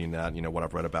again, reading that, what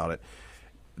I've read about it.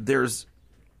 There's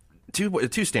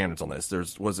two standards on this.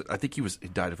 I think he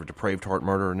died of a depraved heart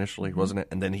murder initially, wasn't it?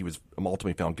 And then he was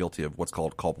ultimately found guilty of what's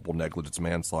called culpable negligence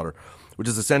manslaughter, which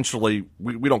is essentially,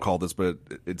 we don't call this, but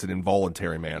it's an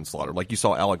involuntary manslaughter. Like you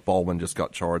saw, Alec Baldwin just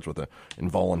got charged with an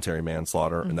involuntary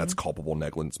manslaughter, and that's culpable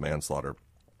negligence manslaughter.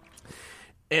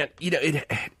 And you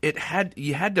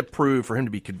had to prove for him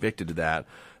to be convicted of that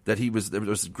there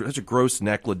was such a gross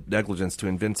negligence to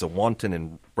evince a wanton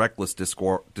and reckless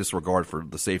disregard for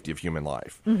the safety of human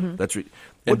life. Mm-hmm. That's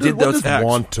what is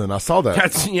wanton? I saw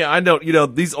that. I know.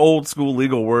 These old school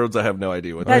legal words, I have no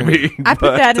idea what they mean. I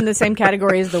put that in the same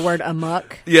category as the word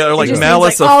amok. Yeah, or like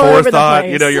malice of forethought.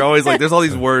 You're always like, there's all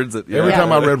these words that every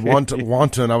time I read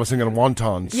wanton, I was thinking of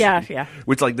wontons. Yeah.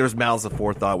 Which there's malice of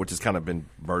forethought, which has kind of been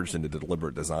merged into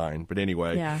deliberate design. But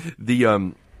anyway,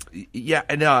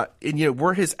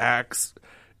 were his acts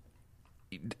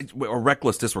a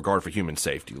reckless disregard for human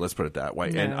safety? Let's put it that way.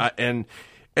 No.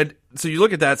 And so you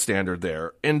look at that standard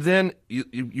there, and then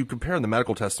you compare the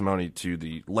medical testimony to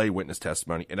the lay witness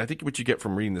testimony. And I think what you get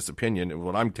from reading this opinion, and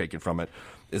what I'm taking from it,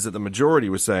 is that the majority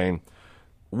was saying,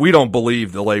 we don't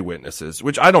believe the lay witnesses,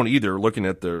 which I don't either. Looking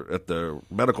at the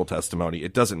medical testimony,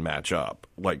 it doesn't match up,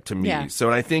 to me. Yeah.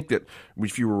 So I think that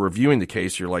if you were reviewing the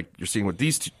case, you're seeing what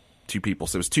these two people.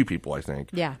 So it was two people, I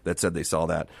think, that said they saw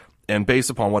that. And based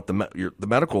upon what the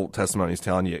medical testimony is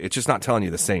telling you, it's just not telling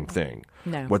you the same thing.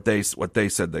 No. What they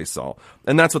said they saw,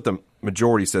 and that's what the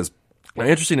majority says. Now,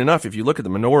 interesting enough, if you look at the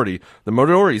minority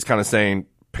is kind of saying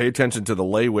pay attention to the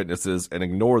lay witnesses and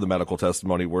ignore the medical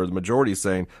testimony, where the majority is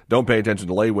saying don't pay attention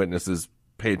to lay witnesses,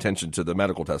 pay attention to the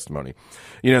medical testimony.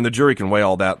 And the jury can weigh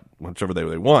all that whichever they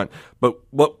want. But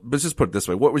let's just put it this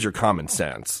way: what was your common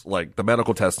sense? Like, the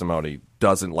medical testimony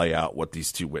doesn't lay out what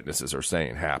these two witnesses are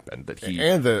saying happened.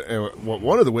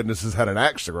 One of the witnesses had an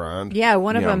axe to grind. Yeah,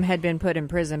 one of them had been put in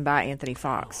prison by Anthony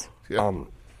Fox. Yeah.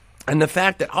 And the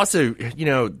fact that also,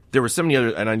 there were so many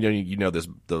other, and I know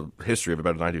the history of it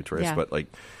better than I do, Therese, but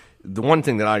the one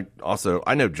thing that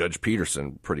I know Judge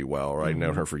Peterson pretty well, right? Mm-hmm. I've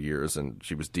known her for years, and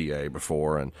she was DA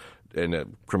before, and a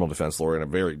criminal defense lawyer,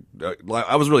 and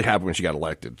I was really happy when she got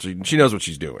elected. She knows what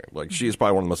she's doing. Like, she is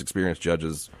probably one of the most experienced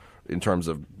judges in terms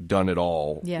of done it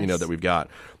all, Yes. that we've got.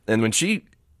 And when she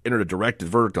entered a directed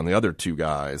verdict on the other two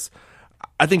guys,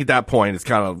 I think at that point it's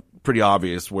kind of pretty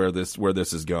obvious where this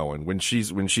is going. When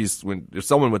if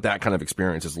someone with that kind of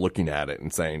experience is looking at it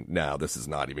and saying, "No, this is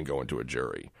not even going to a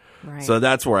jury." Right. So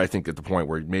that's where I think at the point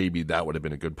where maybe that would have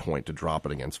been a good point to drop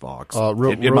it against Fox,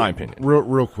 in my opinion.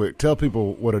 Real quick, tell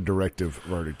people what a directive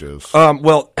verdict is.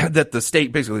 Well, that the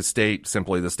state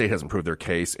hasn't proved their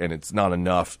case, and it's not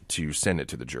enough to send it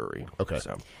to the jury. Okay.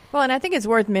 So. Well, and I think it's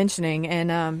worth mentioning,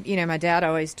 and my dad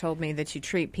always told me that you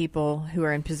treat people who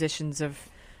are in positions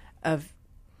of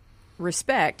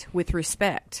respect with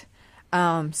respect. So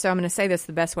I'm going to say this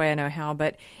the best way I know how,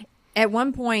 but at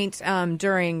one point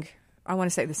during, I want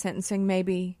to say the sentencing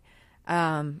maybe,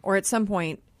 or at some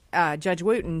point, Judge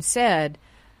Wooten said,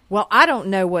 well, I don't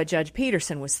know what Judge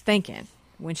Peterson was thinking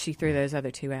when she threw those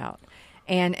other two out.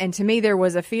 And to me, there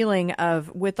was a feeling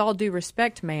of, with all due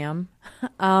respect, ma'am,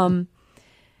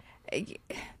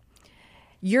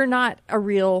 you're not a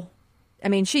real... I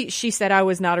mean, she said I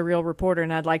was not a real reporter,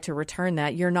 and I'd like to return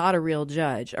that. You're not a real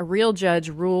judge. A real judge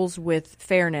rules with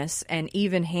fairness and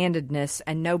even-handedness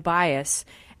and no bias.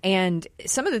 And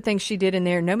some of the things she did in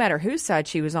there, no matter whose side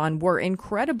she was on, were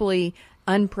incredibly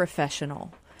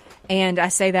unprofessional. And I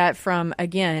say that from,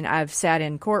 again, I've sat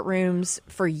in courtrooms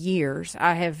for years.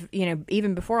 I have,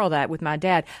 even before all that with my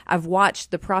dad, I've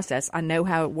watched the process. I know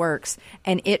how it works.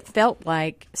 And it felt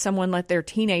like someone let their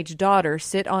teenage daughter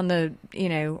sit on the,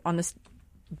 on the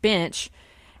bench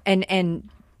and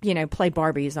play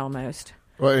Barbies almost.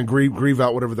 Well, and grieve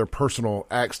out whatever their personal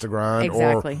axe to grind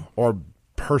Exactly. or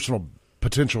personal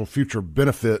potential future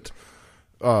benefit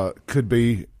could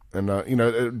be. And,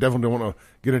 definitely don't want to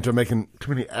get into making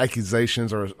too many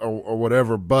accusations or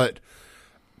whatever, but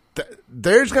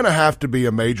there's going to have to be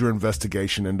a major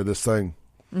investigation into this thing.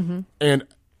 Mm-hmm. And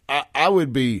I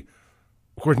would be,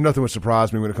 of course, nothing would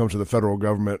surprise me when it comes to the federal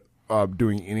government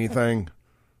doing anything,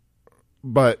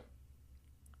 but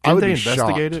I would Didn't they be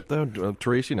investigate shocked. it, though,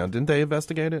 Therese? Didn't they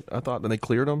investigate it? I thought, and they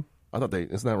cleared them? I thought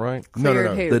isn't that right?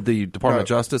 Cleared who? The Department of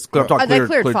Justice? No. They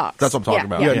cleared Fox. That's what I'm talking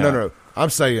about. Yeah. No. I'm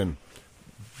saying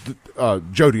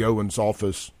Jody Owen's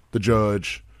office, the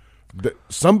judge,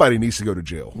 somebody needs to go to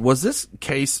jail. Was this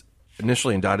case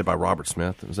initially indicted by Robert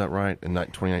Smith? Is that right? In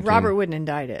 2019? Robert wouldn't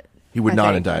indict it. He would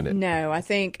not indict it. No, I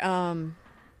think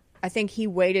he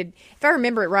waited. If I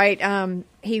remember it right,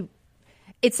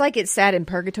 it's like it sat in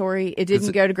purgatory. It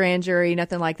didn't go to grand jury,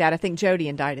 nothing like that. I think Jody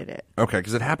indicted it. Okay,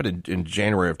 because it happened in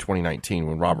January of 2019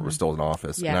 when Robert was still in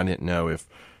office, Yeah. and I didn't know if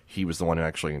he was the one who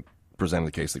actually presented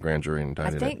the case to the grand jury and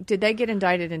indicted it. Did they get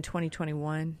indicted in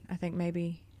 2021? I think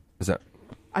maybe. Is that?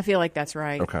 I feel like that's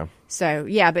right. Okay. So,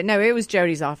 yeah, but no, it was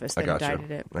Jody's office that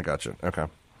indicted it. I got you. Okay.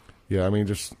 Yeah, I mean,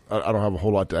 I don't have a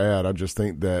whole lot to add. I just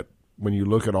think that when you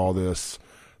look at all this,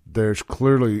 there's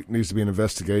clearly needs to be an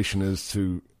investigation as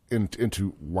to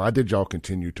into why did y'all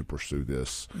continue to pursue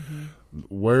this?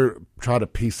 Mm-hmm. Try to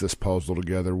piece this puzzle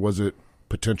together. Was it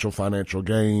potential financial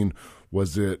gain?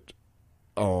 Was it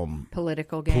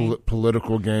political gain?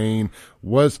 Political gain?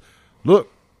 This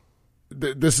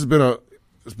has been a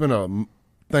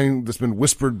thing that's been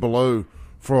whispered below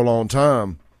for a long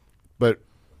time, but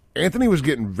Anthony was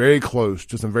getting very close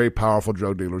to some very powerful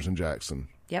drug dealers in Jackson.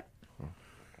 Yep.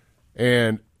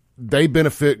 And they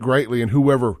benefit greatly, and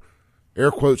whoever,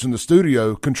 air quotes in the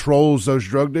studio, controls those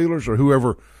drug dealers or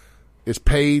whoever is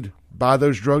paid by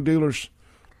those drug dealers,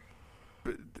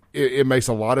 it makes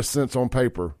a lot of sense on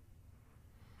paper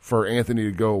for Anthony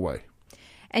to go away.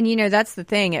 And, that's the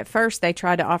thing. At first, they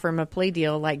tried to offer him a plea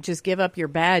deal, like just give up your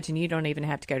badge and you don't even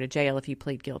have to go to jail if you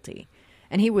plead guilty.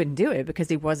 And he wouldn't do it because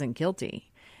he wasn't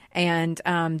guilty. And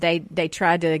they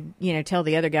tried to, tell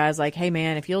the other guys, like, hey,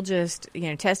 man, if you'll just,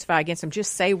 testify against him,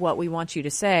 just say what we want you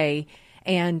to say,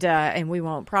 and we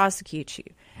won't prosecute you.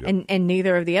 Yep. And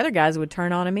neither of the other guys would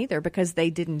turn on him either because they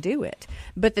didn't do it.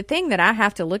 But the thing that I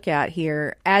have to look at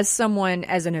here as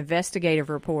an investigative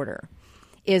reporter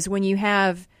is when you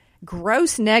have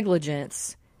gross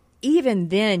negligence, even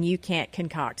then you can't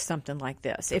concoct something like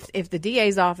this. If the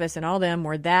DA's office and all them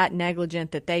were that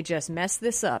negligent that they just messed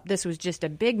this up, this was just a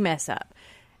big mess up,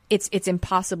 it's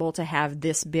impossible to have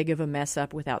this big of a mess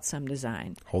up without some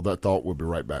design. Hold that thought. We'll be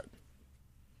right back.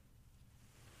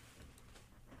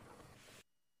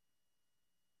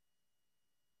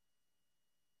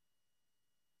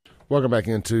 Welcome back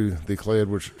into the Clay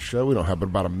Edwards Show. We don't have but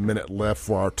about a minute left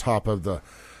for our top of the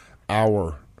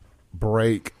hour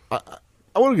break. I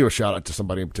want to give a shout out to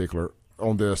somebody in particular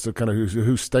on this, kind of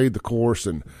who stayed the course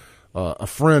and a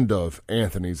friend of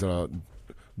Anthony's,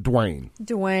 Dwayne.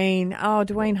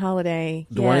 Dwayne Holiday.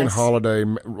 Dwayne Yes. Holiday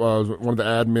was one of the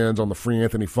admins on the Free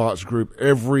Anthony Fox group.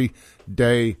 Every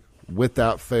day,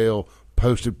 without fail,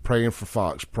 posted praying for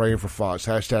Fox,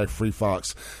 hashtag Free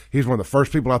Fox. He's one of the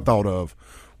first people I thought of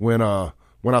when I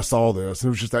saw this. It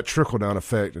was just that trickle down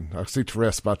effect, and I see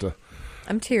Therese about to.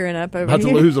 I'm tearing up over About here.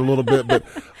 to lose a little bit, but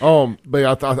I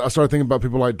started thinking about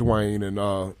people like Dwayne,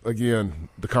 and again,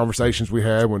 the conversations we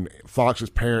had when Fox's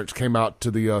parents came out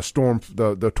to the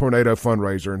the tornado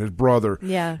fundraiser, and his brother,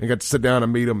 and got to sit down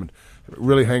and meet him and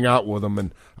really hang out with him.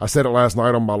 And I said it last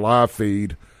night on my live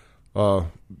feed,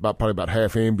 probably about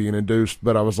half in being induced,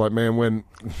 but I was like, man, when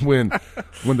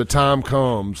the time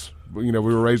comes, we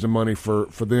were raising money for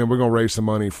them. We're going to raise some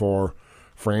money for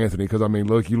Anthony, because I mean,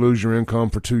 look, you lose your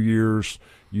income for 2 years,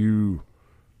 you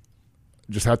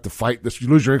just have to fight this. You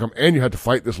lose your income, and you have to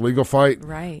fight this legal fight.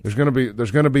 Right. There's going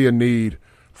to be a need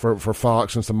for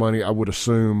Fox and some money, I would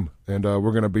assume, and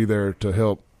we're going to be there to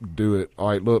help do it. All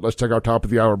right, look, let's take our top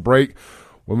of the hour break.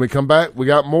 When we come back, we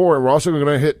got more, and we're also going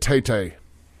to hit Tay-Tay,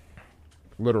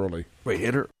 literally. Wait,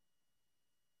 hit her.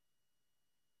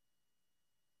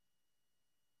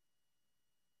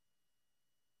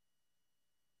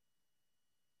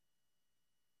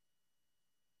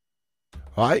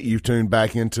 All right, you've tuned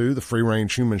back into the Free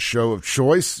Range Human Show of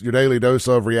Choice, your daily dose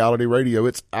of reality radio.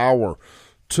 It's hour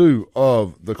 2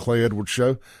 of the Clay Edwards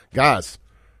Show. Guys,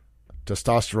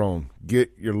 testosterone,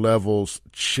 get your levels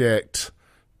checked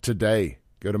today.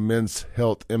 Go to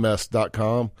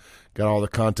menshealthms.com. Got all the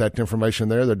contact information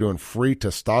there. They're doing free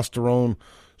testosterone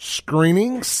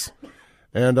screenings.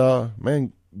 And,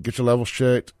 man, get your levels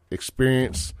checked,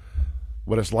 experience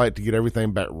what it's like to get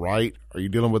everything back right. Are you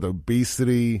dealing with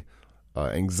obesity,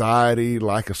 anxiety,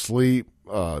 lack of sleep,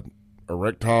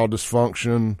 erectile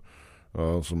dysfunction,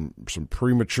 some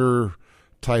premature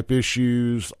type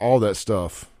issues, all that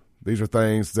stuff? These are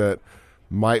things that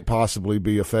might possibly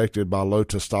be affected by low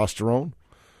testosterone.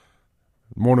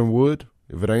 Morning wood,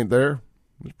 if it ain't there,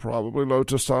 it's probably low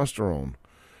testosterone.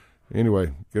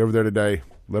 Anyway, get over there today.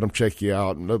 Let them check you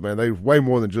out. And look, man, they're way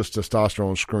more than just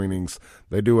testosterone screenings.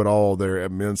 They do it all there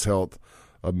at Men's Health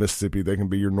of Mississippi. They can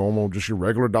be your normal, just your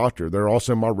regular doctor. They're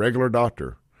also my regular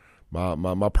doctor,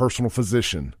 my personal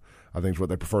physician, I think is what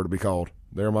they prefer to be called.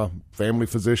 They're my family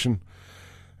physician.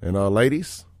 And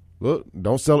ladies, look,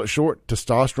 don't sell it short.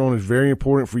 Testosterone is very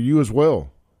important for you as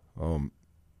well.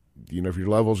 If your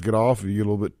levels get off, if you get a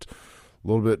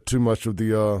little bit too much of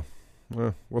the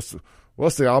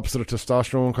what's the opposite of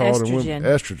testosterone called? Estrogen.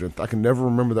 Estrogen. I can never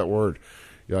remember that word.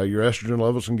 Your estrogen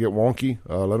levels can get wonky.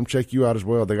 Let them check you out as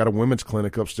well. They got a women's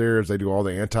clinic upstairs. They do all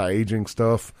the anti-aging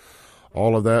stuff,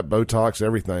 all of that, Botox,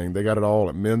 everything. They got it all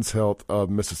at Men's Health of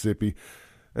Mississippi.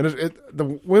 And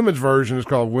the women's version is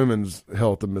called Women's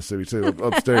Health of Mississippi too.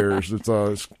 Upstairs, it's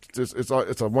a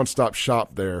one-stop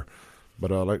shop there.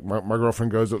 But like my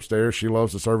girlfriend goes upstairs, she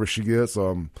loves the service she gets.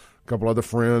 A couple other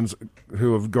friends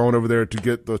who have gone over there to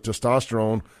get the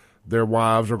testosterone, their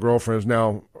wives or girlfriends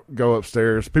now go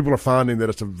upstairs. People are finding that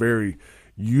it's a very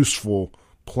useful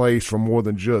place for more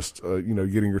than just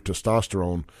getting your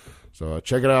testosterone. So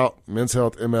check it out,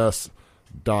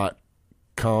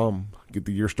 menshealthms.com. Get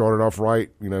the year started off right.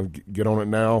 Get on it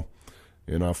now.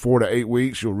 In 4 to 8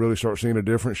 weeks, you'll really start seeing a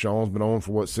difference. Sean's been on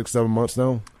for 6-7 months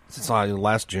now. Since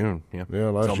last June, yeah. Yeah,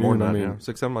 last June. More than that,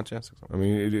 6-7 months, yeah. 6 months. I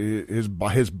mean,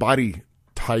 his body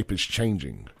type is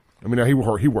changing. I mean, he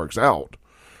works out,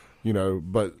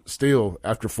 but still,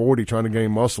 after 40, trying to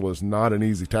gain muscle is not an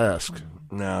easy task.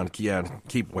 No,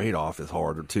 keep weight off is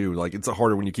harder too. Like, it's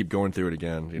harder when you keep going through it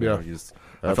again.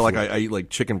 I feel like I eat like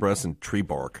chicken breasts and tree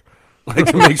bark. Like,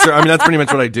 to make sure. I mean, that's pretty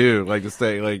much what I do. Like, to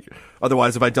stay, like,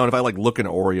 otherwise, if I like look at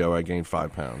an Oreo, I gain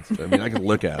 5 pounds. I mean, I can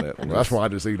look at it. That's why I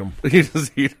just eat them. You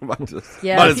just eat them. Might if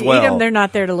as you well. eat them, they're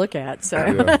not there to look at. So,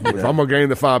 If I'm gonna gain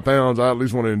the 5 pounds, I at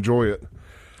least want to enjoy it.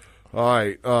 All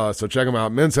right, so check them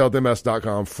out,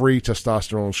 menshealthms.com. Free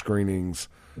testosterone screenings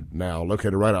now,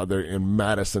 located right out there in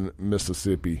Madison,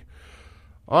 Mississippi.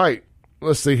 All right,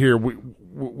 let's see here.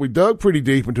 We dug pretty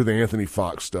deep into the Anthony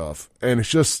Fox stuff, and it's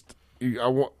just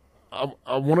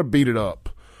I want to beat it up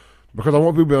because I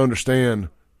want people to understand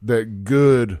that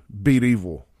good beat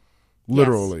evil,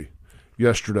 literally,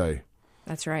 yesterday.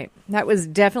 That's right. That was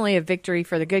definitely a victory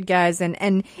for the good guys.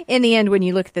 And in the end, when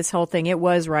you look at this whole thing, it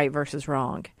was right versus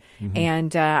wrong. Mm-hmm.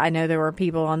 And I know there were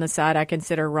people on the side I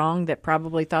consider wrong that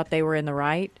probably thought they were in the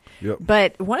right. Yep.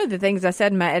 But one of the things I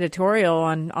said in my editorial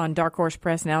on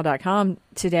darkhorsepressnow.com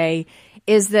today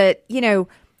is that,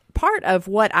 part of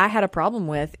what I had a problem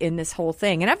with in this whole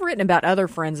thing, and I've written about other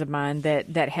friends of mine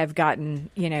that have gotten,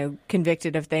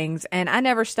 convicted of things, and I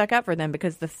never stuck up for them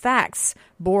because the facts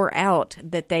bore out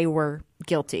that they were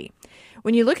guilty.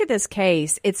 When you look at this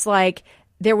case, it's like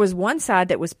there was one side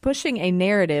that was pushing a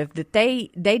narrative that they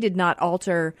did not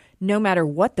alter no matter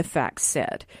what the facts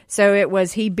said. So it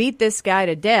was, he beat this guy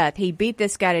to death, he beat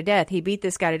this guy to death, he beat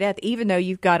this guy to death, even though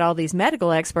you've got all these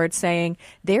medical experts saying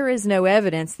there is no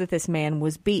evidence that this man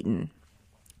was beaten.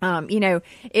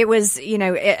 It was,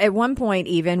 at one point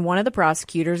even one of the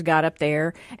prosecutors got up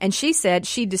there and she said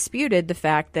she disputed the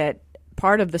fact that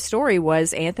part of the story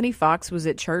was Anthony Fox was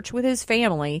at church with his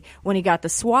family when he got the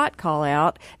SWAT call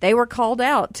out. They were called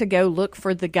out to go look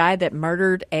for the guy that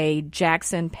murdered a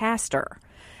Jackson pastor.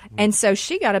 And so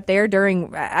she got up there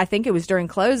I think it was during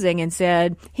closing, and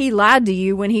said, he lied to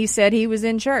you when he said he was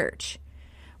in church.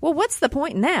 Well, what's the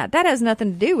point in that? That has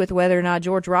nothing to do with whether or not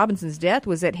George Robinson's death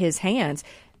was at his hands.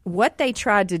 What they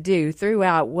tried to do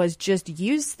throughout was just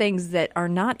use things that are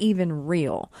not even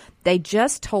real. They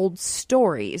just told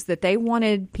stories that they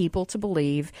wanted people to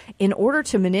believe in order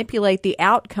to manipulate the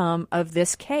outcome of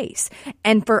this case.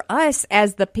 And for us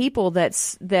as the people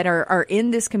that are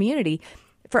in this community,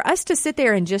 for us to sit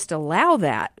there and just allow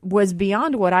that was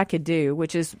beyond what I could do,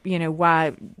 which is,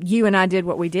 why you and I did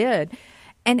what we did.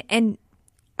 And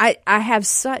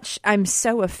I'm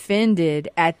so offended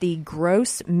at the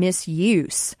gross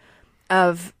misuse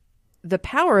of the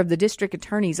power of the district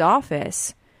attorney's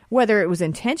office, whether it was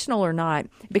intentional or not,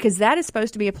 because that is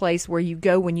supposed to be a place where you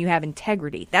go when you have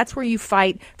integrity. That's where you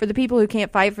fight for the people who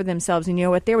can't fight for themselves. And you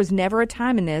know what? There was never a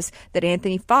time in this that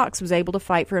Anthony Fox was able to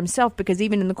fight for himself, because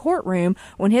even in the courtroom,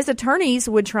 when his attorneys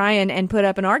would try and put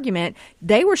up an argument,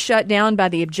 they were shut down by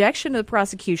the objection of the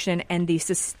prosecution and the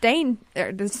sustaining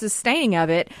of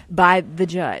it by the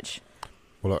judge.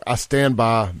 Well, I stand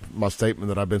by my statement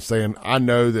that I've been saying. I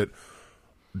know that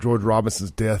George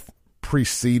Robinson's death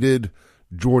preceded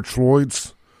George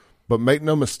Floyd's, but make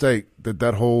no mistake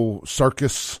that whole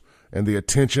circus and the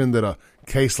attention that a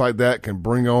case like that can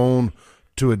bring on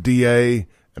to a DA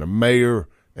and a mayor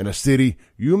and a city,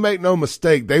 you make no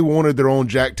mistake, they wanted their own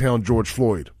Jacktown George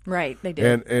Floyd. Right, they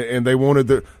did. And they wanted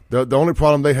the only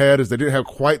problem they had is they didn't have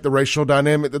quite the racial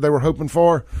dynamic that they were hoping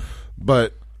for,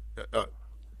 but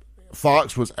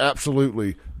Fox was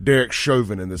absolutely Derek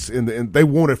Chauvin in this. And they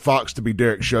wanted Fox to be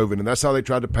Derek Chauvin, and that's how they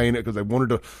tried to paint it, because they wanted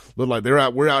to look like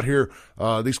we're out here,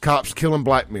 these cops killing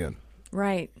black men.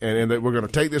 Right. And we're going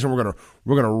to take this and we're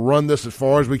going to run this as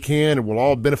far as we can, and we'll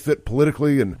all benefit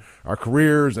politically and our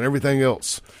careers and everything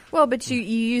else. Well, but you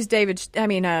use Derek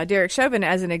Chauvin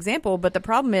as an example, but the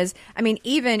problem is,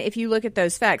 even if you look at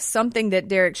those facts, something that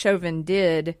Derek Chauvin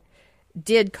did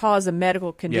cause a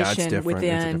medical condition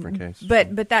within. It's a different case.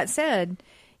 But that said,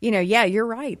 you're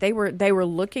right. They were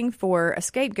looking for a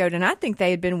scapegoat, and I think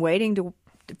they had been waiting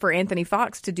for Anthony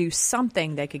Fox to do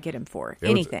something they could get him for.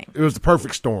 Anything. It was the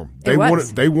perfect storm. They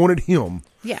wanted him.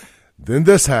 Yeah. Then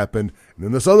this happened, and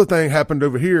then this other thing happened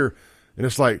over here, and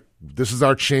it's like, this is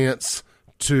our chance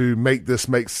to make this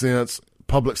make sense.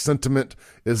 Public sentiment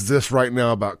is this right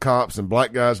now about cops and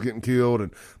black guys getting killed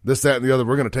and this, that, and the other.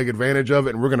 We're going to take advantage of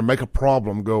it, and we're going to make a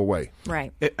problem go away.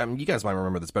 Right. You guys might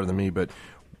remember this better than me, but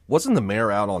wasn't the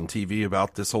mayor out on TV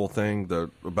about this whole thing,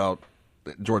 about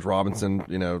George Robinson?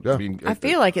 Yeah. I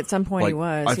feel like at some point he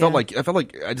was. I felt like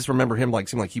I just remember him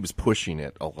seemed like he was pushing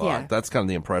it a lot. Yeah. That's kind of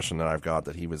the impression that I've got,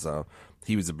 that he was a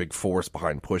big force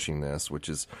behind pushing this, which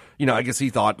is, I guess he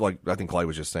thought, like I think Clay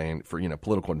was just saying, for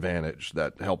political advantage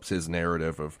that helps his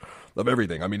narrative of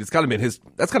everything. It's kind of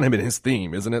been his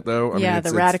theme, isn't it? Though.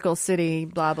 The radical city,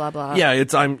 blah blah blah. Yeah,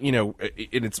 and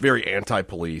it's very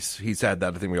anti-police. He's had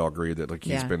that. I think we all agree that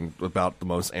he's been about the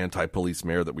most anti-police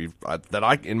mayor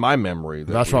that in my memory.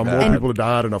 That's why more people have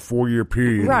died in a 4-year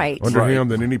period under him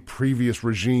than any previous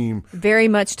regime. Very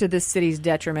much to this city's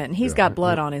detriment, and he's got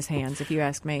blood on his hands, if you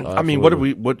ask me.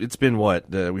 It's been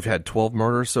we've had 12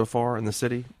 murders so far in the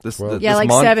city. This month.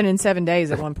 7 in 7 days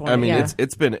at one point.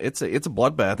 It's a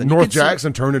bloodbath. And North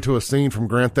Jackson turned into a scene from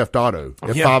Grand Theft Auto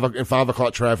in 5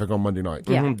 o'clock traffic on Monday night.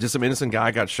 Yeah. Just some innocent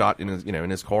guy got shot in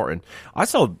his car, and I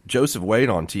saw Joseph Wade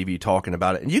on TV talking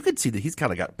about it, and you could see that he's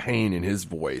kind of got pain in his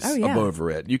voice over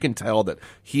it. You can tell that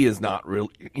he is not really,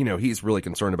 he's really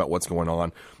concerned about what's going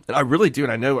on, and I really do.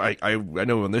 And I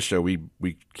know on this show we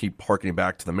keep harkening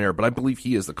back to the mayor, but I believe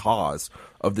he is the cause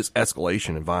of this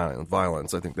escalation in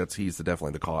violence. I think he's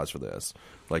definitely the cause for this.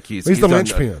 Like he's the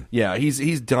linchpin.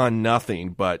 He's done nothing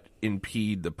but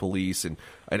impede the police and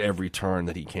at every turn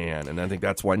that he can, and I think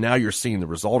that's why now you're seeing the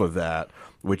result of that,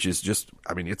 which is just,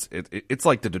 it's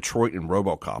like the Detroit and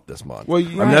RoboCop this month. Well,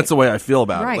 that's the way I feel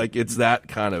about it. Like it's that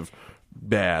kind of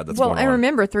bad that's well, going on. I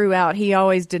remember throughout he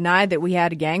always denied that we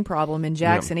had a gang problem in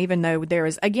Jackson, even though there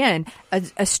is, again,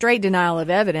 a straight denial of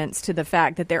evidence to the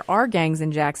fact that there are gangs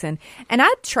in Jackson. And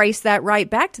I trace that right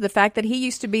back to the fact that he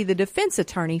used to be the defense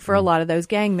attorney for a lot of those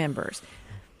gang members.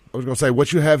 I was going to say,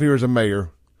 what you have here is a mayor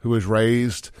who was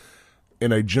raised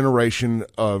in a generation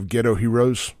of ghetto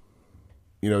heroes.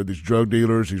 You know, these drug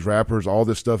dealers, these rappers, all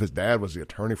this stuff. His dad was the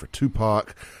attorney for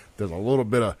Tupac. There's a little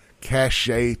bit of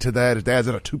cachet to that. His dad's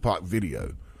in a Tupac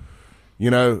video, you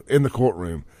know, in the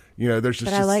courtroom. You know, there's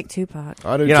just. But I like Tupac.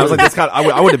 I do. Yeah, I was like, that's kind of,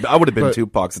 I would have been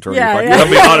Tupac's attorney. Yeah, if yeah. I'll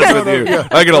be honest with you.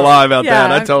 I ain't gonna lie about Yeah,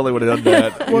 that. I totally would have done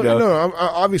that. Well, you know? no,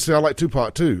 obviously I like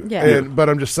Tupac too. Yeah. But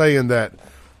I'm just saying that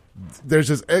there's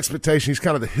this expectation. He's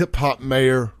kind of the hip hop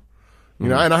mayor, you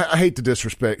know. And I hate to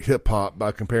disrespect hip hop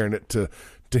by comparing it to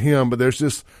him, but there's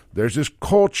this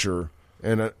culture,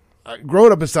 and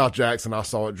growing up in South Jackson, I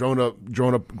saw it. Growing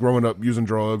up using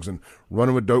drugs and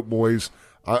running with dope boys,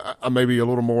 I may be a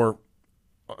little more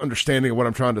understanding of what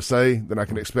I'm trying to say than I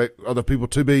can expect other people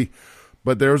to be.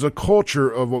 But there's a culture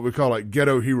of what we call like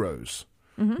ghetto heroes.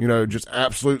 You know, just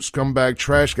absolute scumbag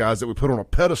trash guys that we put on a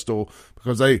pedestal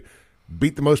because they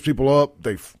beat the most people up,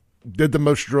 they did the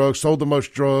most drugs, sold the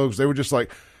most drugs. They were just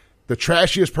like the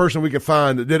trashiest person we could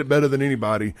find that did it better than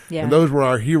anybody. Yeah. And those were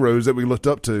our heroes that we looked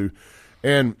up to.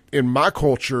 And in my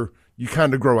culture, you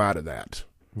kind of grow out of that.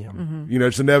 Yeah. You know,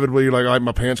 it's inevitably like, all right,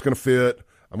 my pants going to fit.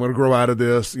 I'm going to grow out of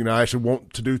this. You know, I actually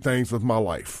want to do things with my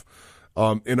life.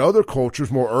 In other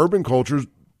cultures, more urban cultures,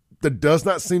 there does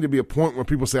not seem to be a point where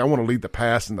people say, I want to leave the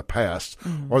past in the past,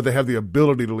 or they have the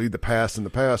ability to leave the past in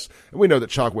the past. And we know that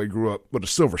Chokwe grew up with a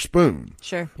silver spoon.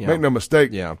 Sure. Yeah. Make no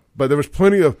mistake. Yeah. But there was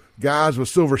plenty of guys with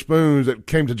silver spoons that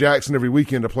came to Jackson every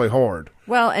weekend to play hard.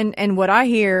 Well, and what I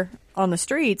hear on the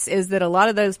streets is that a lot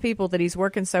of those people that he's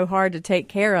working so hard to take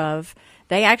care of,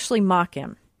 they actually mock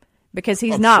him because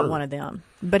he's not one of them.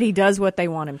 But he does what they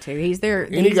want him to. He's their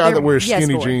Any guy that wears yes,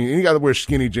 skinny boy. jeans, any guy that wears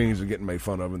skinny jeans is getting made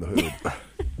fun of in the hood.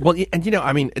 Well, and you know,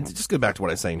 I mean, and just go back to what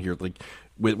I was saying here, like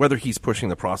whether he's pushing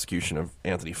the prosecution of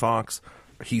Anthony Fox,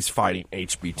 he's fighting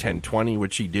HB 1020,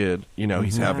 which he did. You know,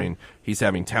 he's having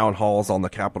town halls on the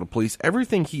Capitol Police.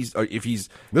 Everything he's This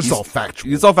is all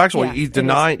factual. It's all factual. Yeah, He's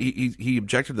denied. He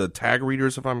objected to the tag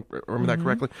readers, if I remember that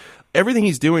correctly. Everything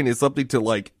he's doing is something to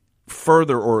like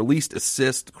further or at least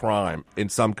assist crime in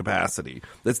some capacity.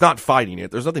 That's not fighting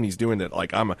it. There's nothing he's doing that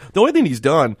like the only thing he's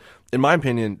done, in my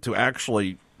opinion, to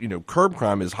actually, you know, curb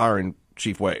crime is hiring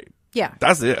Chief Wade. Yeah.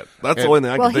 That's it. That's the only thing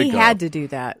I can think of. Well, he had to do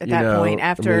that at that point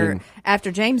after I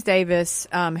mean, James Davis,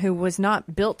 who was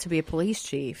not built to be a police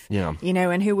chief, Yeah. you know,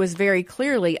 and who was very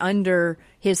clearly under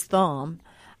his thumb,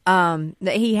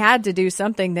 that he had to do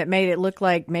something that made it look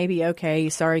like maybe, okay,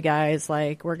 sorry guys,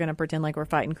 like we're going to pretend like we're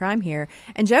fighting crime here.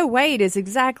 And Joe Wade is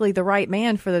exactly the right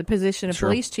man for the position of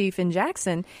police chief in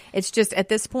Jackson. It's just at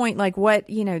this point, like what,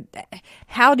 you know,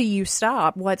 how do you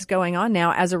stop what's going on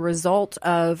now as a result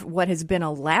of what has been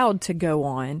allowed to go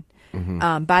on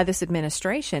by this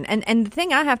administration? And the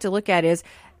thing I have to look at is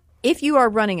if you are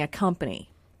running a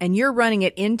company and you're running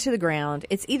it into the ground,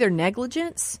 it's either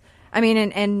negligence. I mean,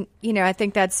 and you know, I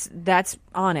think that's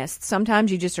honest. Sometimes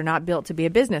you just are not built to be a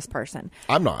business person.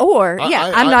 I'm not. Or,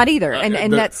 I'm not either.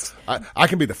 And that's... I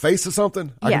can be the face of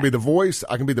something. I can be the voice.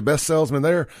 I can be the best salesman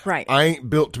there. Right. I ain't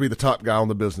built to be the top guy on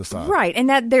the business side. Right. And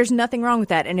that there's nothing wrong with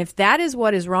that. And if that is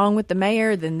what is wrong with the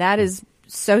mayor, then that is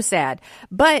so sad.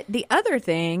 But the other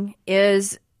thing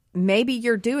is... maybe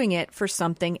you're doing it for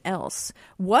something else.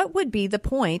 What would be the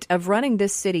point of running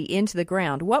this city into the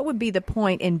ground? What would be the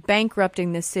point in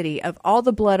bankrupting this city of all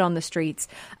the blood on the streets,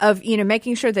 of, you know,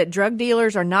 making sure that drug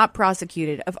dealers are not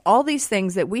prosecuted, of all these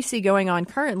things that we see going on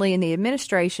currently in the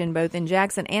administration, both in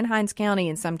Jackson and Hinds County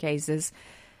in some cases?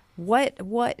 What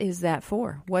is that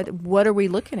for? What are we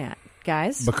looking at,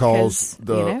 guys? Because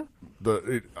you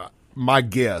know? My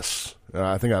guess,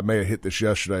 I think I may have hit this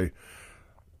yesterday,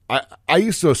 I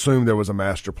used to assume there was a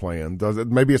master plan.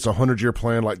 Maybe it's a 100-year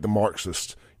plan like the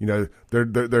Marxists. You know,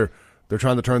 they're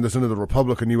trying to turn this into the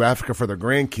Republic of New Africa for their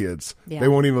grandkids. Yeah. They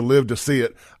won't even live to see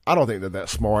it. I don't think they're that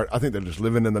smart. I think they're just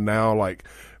living in the now. Like,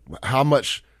 how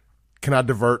much can I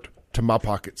divert to my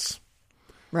pockets?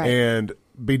 Right. And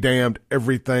be damned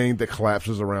everything that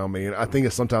collapses around me. And I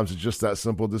think sometimes it's just that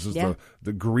simple. This is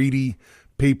the greedy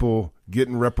people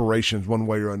getting reparations one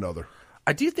way or another.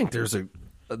 I do think there's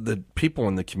the people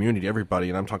in the community, everybody,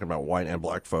 and I'm talking about white and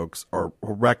black folks, are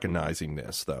recognizing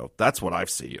this, though. That's what I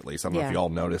see, at least. I don't know if you all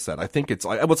notice that. I think it's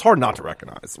hard not to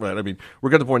recognize, right? I mean, we're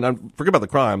getting to the point now, forget about the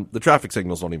crime, the traffic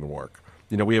signals don't even work.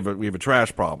 You know, we have a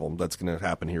trash problem that's going to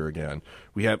happen here again.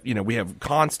 We have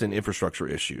constant infrastructure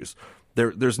issues.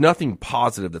 there's nothing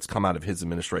positive that's come out of his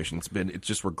administration. It's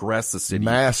just regressed the city.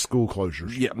 Mass school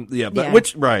closures. Yeah,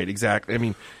 but right, exactly. I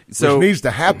mean, so which needs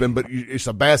to happen, but it's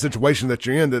a bad situation that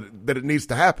you're in that it needs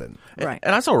to happen. Right.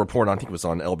 And I saw a report, I think it was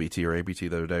on LBT or ABT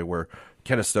the other day, where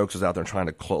Kenneth Stokes was out there trying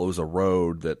to close a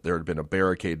road that there had been a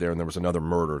barricade there and there was another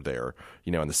murder there,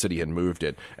 and the city had moved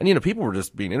it. And, people were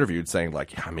just being interviewed saying,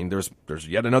 like, I mean, there's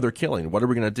yet another killing. What are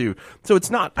we going to do? So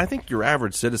it's not, I think your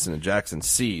average citizen in Jackson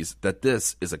sees that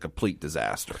this is a complete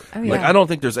disaster. Oh, yeah. Like, I don't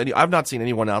think there's I've not seen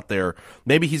anyone out there.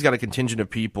 Maybe he's got a contingent of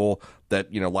people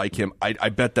that, like him. I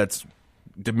bet that's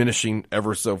diminishing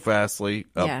ever so fastly.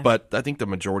 But I think the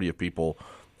majority of people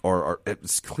or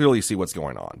clearly see what's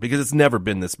going on, because it's never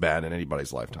been this bad in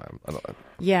anybody's lifetime.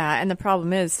 Yeah, and the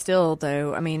problem is still,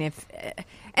 though, I mean,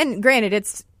 and granted,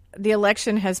 it's the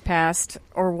election has passed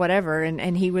or whatever,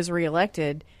 and he was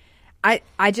reelected. I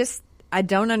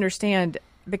don't understand,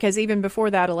 because even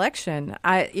before that election,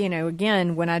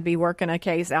 again, when I'd be working a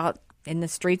case out in the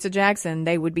streets of Jackson,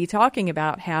 they would be talking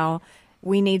about how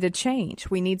we need to change.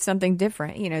 We need something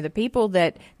different. The people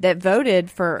that voted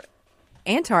for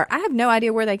Antar, I have no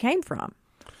idea where they came from.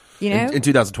 In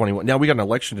 2021. Now we got an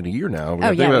election in a year now.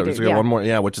 Oh, yeah, we do, got one more.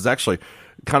 Yeah, which is actually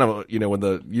kind of when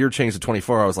the year changed to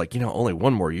 24, I was like, only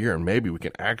one more year, and maybe we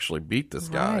can actually beat this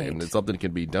guy, Right. and something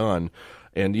can be done.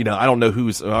 And I don't know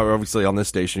who's obviously on this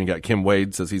station. You got Kim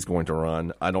Wade says he's going to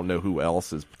run. I don't know who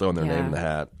else is throwing their name in the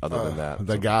hat other than that.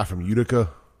 The guy from Utica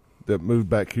that moved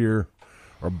back here,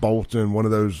 or Bolton, one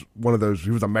of those. He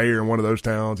was a mayor in one of those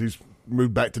towns. He's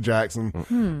moved back to Jackson,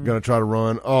 going to try to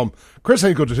run. Chris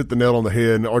Hinkle just hit the nail on the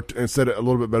head and said it a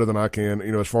little bit better than I can.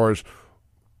 As far as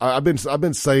I've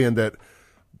been saying that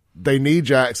they need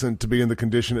Jackson to be in the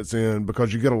condition it's in,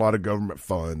 because you get a lot of government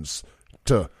funds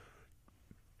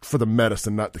for the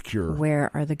medicine, not the cure. Where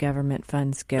are the government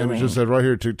funds going? And it just said right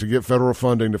here to get federal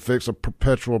funding to fix a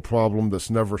perpetual problem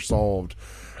that's never solved.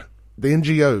 The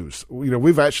NGOs,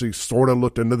 we've actually sort of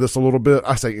looked into this a little bit.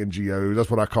 I say NGOs,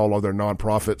 that's what I call all their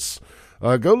nonprofits.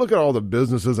 Go look at all the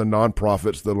businesses and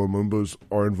nonprofits that Lumumbas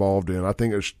are involved in. I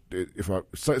think it's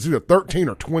either 13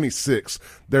 or 26,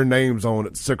 their names on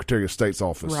at the Secretary of State's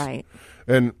office. Right.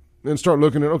 And start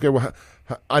looking at, okay, well,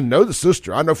 I know the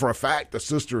sister. I know for a fact the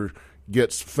sister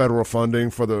gets federal funding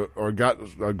got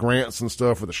grants and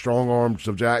stuff for the strong arms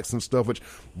of Jackson stuff, which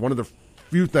one of the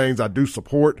few things I do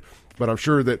support, but I'm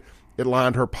sure that it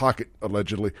lined her pocket,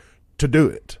 allegedly, to do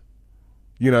it.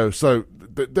 So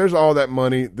there's all that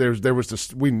money. There was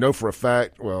this, we know for a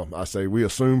fact, well, I say we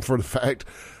assume for the fact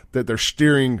that they're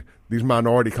steering these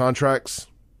minority contracts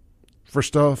for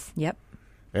stuff. Yep.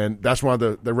 And that's why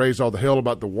they raised all the hell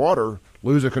about the water,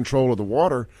 losing control of the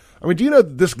water. I mean, do you know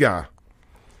this guy?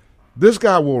 This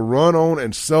guy will run on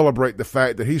and celebrate the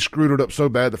fact that he screwed it up so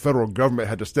bad the federal government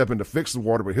had to step in to fix the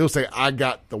water, but he'll say, I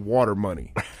got the water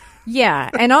money. Yeah,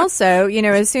 and also,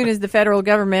 as soon as the federal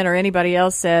government or anybody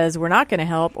else says we're not going to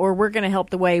help, or we're going to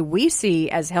help the way we see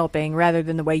as helping rather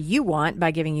than the way you want by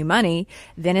giving you money,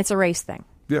 then it's a race thing.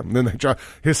 Yeah, and then they try.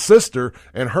 His sister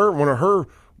and one of her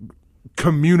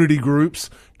community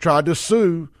groups tried to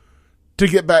sue to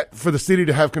get back for the city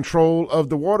to have control of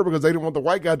the water, because they didn't want the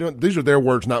white guy doing. These are their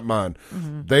words, not mine.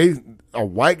 Mm-hmm. A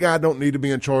white guy don't need to be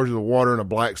in charge of the water in a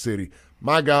black city.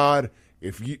 My God.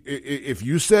 If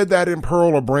you said that in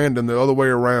Pearl or Brandon the other way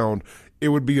around, it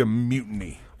would be a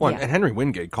mutiny. Well, and Henry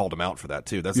Wingate called him out for that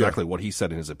too. That's exactly what he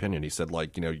said in his opinion. He said,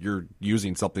 you're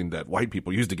using something that white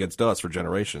people used against us for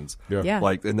generations. Yeah.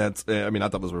 And that's, I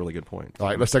thought that was a really good point. All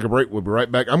right, let's take a break. We'll be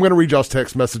right back. I'm going to read y'all's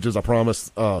text messages, I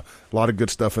promise. A lot of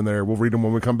good stuff in there. We'll read them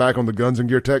when we come back on the Guns and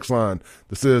Gear text line.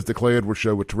 This is the Clay Edwards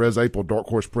Show with Therese Apel,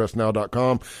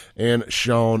 darkhorsepressnow.com, and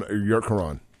Shaun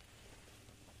Yurtkuran.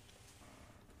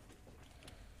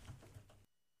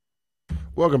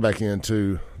 Welcome back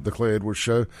into the Clay Edwards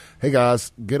Show. Hey,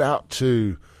 guys, get out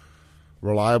to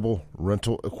Reliable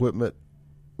Rental Equipment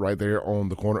right there on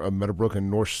the corner of Meadowbrook and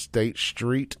North State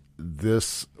Street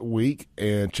this week,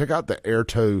 and check out the air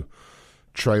tow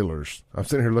trailers. I'm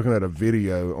sitting here looking at a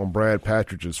video on Brad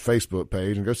Patridge's Facebook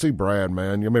page, and go see Brad,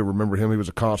 man. You may remember him. He was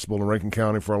a constable in Rankin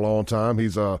County for a long time.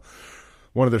 He's one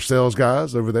of their sales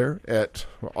guys over there at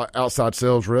outside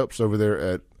sales reps over there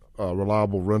at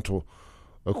Reliable Rental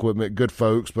Equipment. Good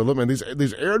folks. But look, man, these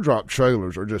airdrop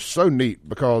trailers are just so neat,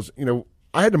 because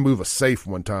I had to move a safe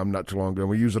one time not too long ago.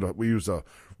 We used a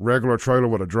regular trailer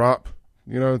with a drop,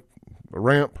 a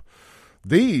ramp.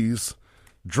 These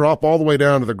drop all the way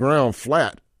down to the ground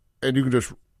flat, and you can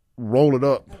just roll it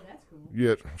up. Oh, that's cool.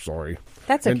 Yeah, sorry.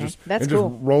 That's okay. That's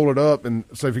cool. Just roll it up, and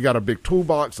so if you got a big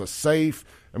toolbox, a safe.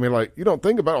 You don't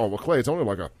think about, Clay, it's only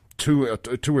like a 2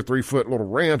 or 3 foot little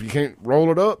ramp. You can't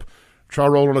roll it up. Try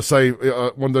rolling a safe,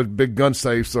 one of those big gun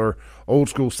safes or old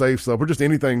school safes up, or just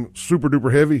anything super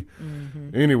duper heavy.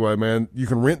 Mm-hmm. Anyway, man, you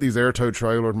can rent these air tow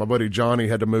trailers. My buddy Johnny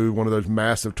had to move one of those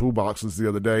massive toolboxes the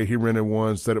other day. He rented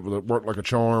one, said it worked like a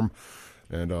charm.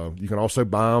 And you can also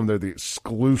buy them. They're the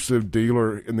exclusive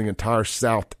dealer in the entire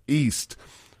Southeast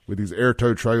with these air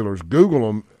tow trailers. Google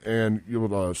them, and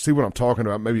you'll see what I'm talking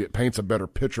about. Maybe it paints a better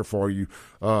picture for you.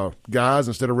 Guys,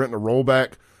 instead of renting a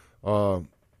rollback,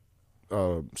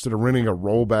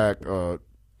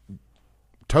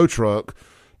 tow truck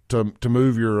to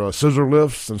move your scissor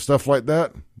lifts and stuff like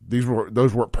that,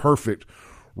 those work perfect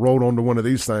rolled onto one of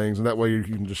these things, and that way you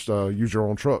can just use your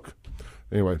own truck.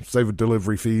 Anyway, save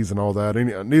delivery fees and all that.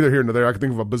 Neither here nor there. I can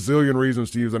think of a bazillion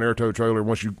reasons to use an air tow trailer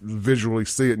once you visually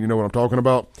see it and you know what I'm talking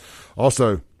about.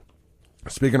 Also,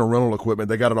 speaking of rental equipment,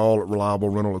 they got it all at Reliable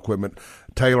Rental Equipment.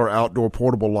 Taylor outdoor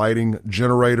portable lighting,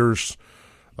 generators,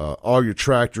 all your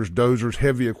tractors, dozers,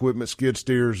 heavy equipment, skid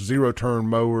steers, zero-turn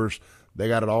mowers. They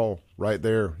got it all right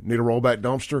there. Need a rollback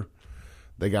dumpster?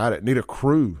 They got it. Need a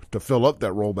crew to fill up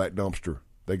that rollback dumpster?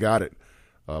 They got it.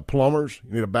 Plumbers,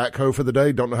 you need a backhoe for the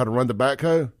day, don't know how to run the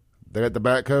backhoe? They got the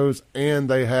backhoes, and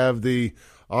they have the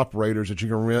operators that you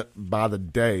can rent by the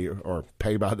day or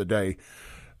pay by the day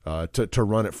to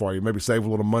run it for you. Maybe save a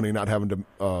little money not having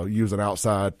to use an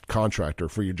outside contractor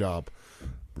for your job.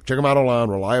 Check them out online,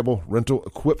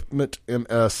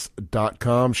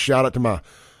 reliablerentalequipmentms.com. Shout out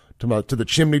to the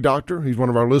Chimney Doctor. He's one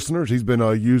of our listeners. He's been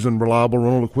using Reliable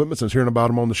Rental Equipment since hearing about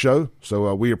him on the show.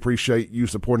 So we appreciate you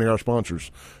supporting our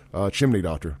sponsors. Chimney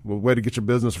Doctor. Well, way to get your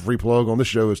business, a free plug on this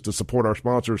show is to support our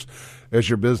sponsors as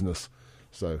your business.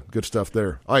 So good stuff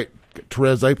there. All right,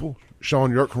 Therese Apel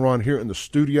Shaun Yurtkuran here in the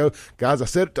studio. Guys, I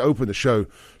said it to open the show.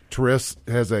 Therese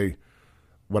has I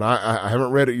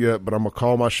haven't read it yet, but I'm going to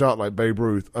call my shot like Babe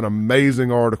Ruth. An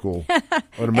amazing article.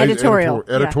 An amazing editorial,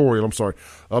 yeah. I'm sorry.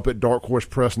 Up at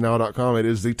darkhorsepressnow.com. It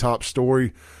is the top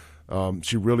story.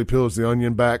 She really peels the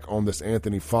onion back on this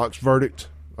Anthony Fox verdict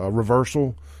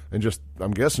reversal. And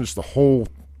I'm guessing just the whole,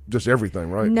 just everything,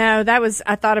 right? No,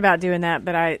 I thought about doing that,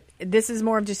 but this is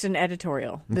more of just an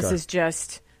editorial. This is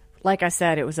just, like I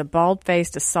said, it was a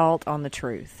bald-faced assault on the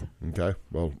truth. Okay.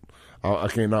 Well, I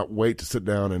cannot wait to sit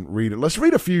down and read it. Let's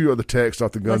read a few of the text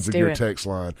off the Guns and Gear text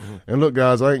line. Mm-hmm. And look,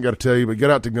 guys, I ain't got to tell you, but get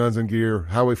out to Guns and Gear,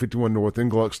 Highway 51 North in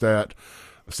Gluckstadt.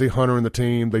 See Hunter and the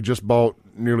team. They just bought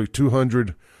nearly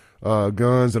 200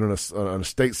 guns and an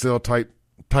estate sale type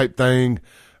thing.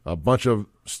 A bunch of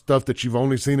stuff that you've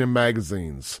only seen in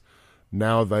magazines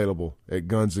now available at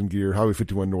Guns and Gear, Highway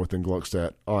 51 North in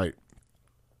Gluckstadt. All right.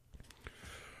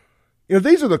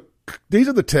 These are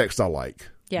the texts I like.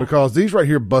 Yeah. Because these right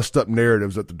here bust up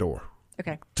narratives at the door.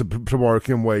 Okay. Tomorrow,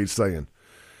 Kim Wade's saying.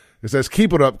 It says,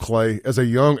 keep it up, Clay. As a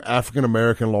young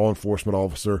African-American law enforcement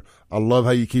officer, I love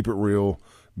how you keep it real.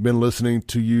 Been listening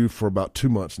to you for about 2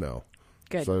 months now.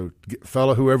 Good. So,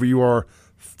 fella, whoever you are,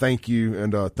 thank you,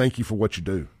 and thank you for what you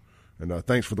do. And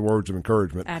thanks for the words of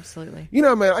encouragement. Absolutely.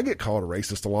 Man, I get called a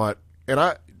racist a lot. And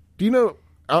out in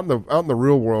the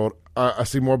real world, I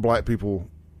see more black people.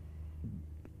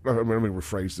 Let me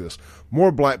rephrase this.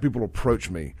 More black people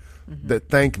approach me that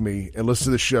thank me and listen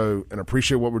to the show and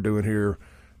appreciate what we're doing here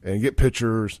and get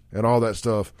pictures and all that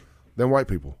stuff than white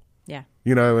people. Yeah.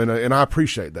 And I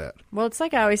appreciate that. Well, it's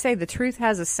like I always say, the truth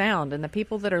has a sound, and the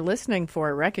people that are listening for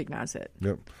it recognize it.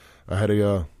 Yep.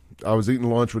 I was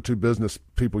eating lunch with two business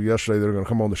people yesterday that are going to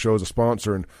come on the show as a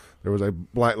sponsor, and there was a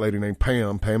black lady named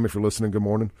Pam. Pam, if you're listening, good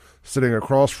morning, sitting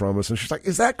across from us, and she's like,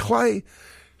 is that Clay?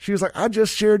 She was like, I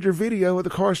just shared your video with the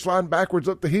car sliding backwards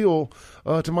up the hill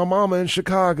to my mama in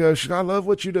Chicago. She said, I love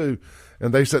what you do.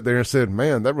 And they sat there and said,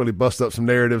 man, that really busts up some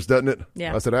narratives, doesn't it?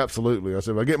 Yeah. I said, absolutely. I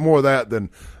said, if I get more of that, then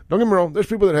don't get me wrong. There's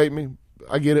people that hate me.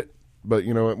 I get it. But,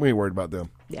 we ain't worried about them.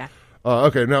 Yeah.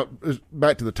 Okay, now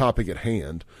back to the topic at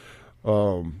hand.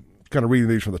 Kind of reading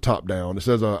these from the top down. It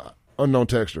says, unknown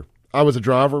texter. I was a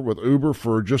driver with Uber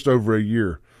for just over a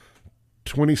year,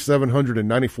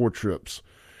 2,794 trips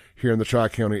here in the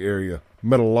Tri-County area.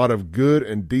 Met a lot of good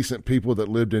and decent people that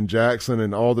lived in Jackson,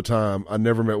 and all the time, I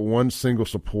never met one single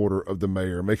supporter of the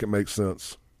mayor. Make it make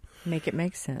sense. Make it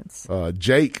make sense.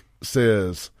 Jake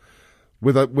says,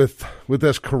 with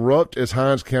as corrupt as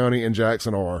Hinds County and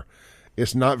Jackson are,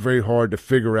 it's not very hard to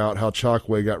figure out how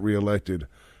Chokwe got reelected.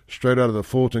 Straight out of the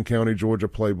Fulton County, Georgia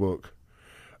playbook.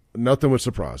 Nothing would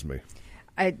surprise me.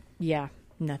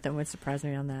 Nothing would surprise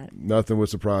me on that. Nothing would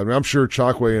surprise me. I'm sure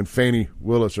Chokwe and Fannie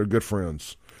Willis are good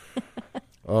friends.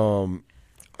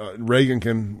 Reagan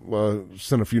can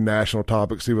send a few national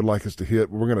topics he would like us to hit.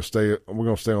 We're going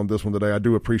to stay on this one today. I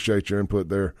do appreciate your input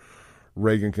there,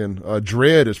 Reagan can.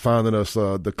 Dredd is finding us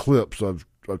the clips of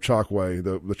Chalkway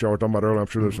that y'all were talking about earlier. I'm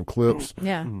sure there's some clips.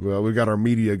 Yeah. Well, we've got our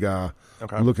media guy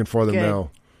looking for them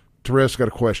now. Therese got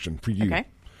a question for you. Okay.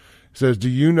 It says, do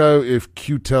you know if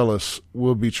Q Tellis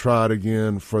will be tried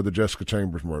again for the Jessica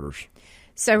Chambers murders?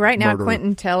 So right now,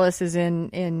 Quentin Tellis is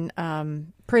in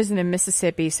prison in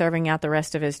Mississippi, serving out the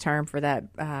rest of his term for that,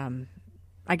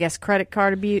 I guess, credit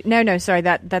card abuse. No, sorry,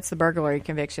 that's the burglary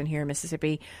conviction here in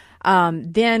Mississippi.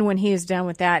 Then when he is done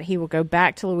with that, he will go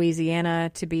back to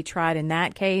Louisiana to be tried in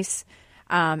that case.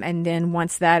 And then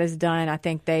once that is done, I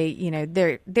think they're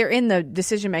in the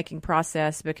decision-making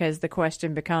process, because the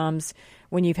question becomes,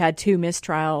 when you've had 2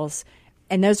 mistrials,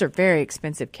 and those are very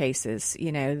expensive cases,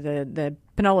 the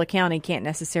Panola County can't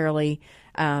necessarily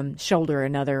shoulder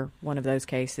another one of those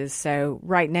cases. So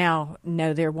right now,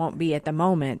 no, there won't be at the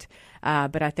moment,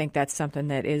 but I think that's something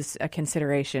that is a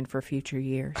consideration for future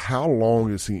years. How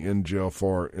long is he in jail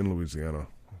for in Louisiana?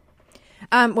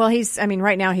 Well,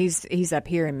 right now he's up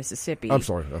here in Mississippi. I'm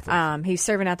sorry. He's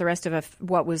serving out the rest of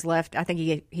what was left. I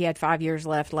think he had 5 years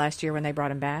left last year when they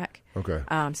brought him back. Okay.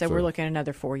 So we're looking at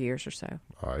another 4 years or so.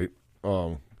 All right.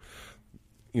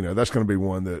 That's going to be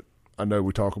one that I know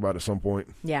we talk about at some point.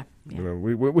 Yeah.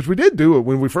 Which we did do it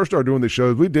when we first started doing these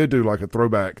shows. We did do like a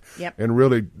throwback and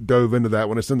really dove into that.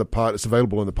 When it's in the pod, it's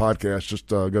available in the podcast. Just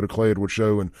go to Clay Edwards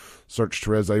Show and search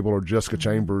Therese Apel or Jessica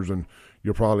Chambers, and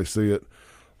you'll probably see it.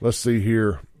 Let's see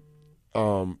here.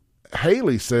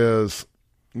 Haley says,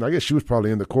 and I guess she was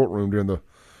probably in the courtroom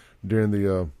during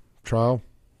the trial,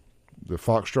 the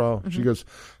Fox trial. Mm-hmm. She goes,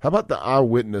 how about the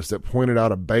eyewitness that pointed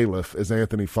out a bailiff as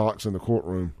Anthony Fox in the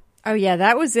courtroom? Oh yeah,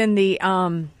 that was in the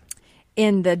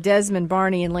Desmond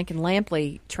Barney and Lincoln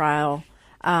Lampley trial.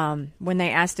 When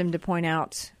they asked him to point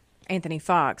out Anthony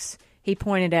Fox, he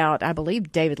pointed out, I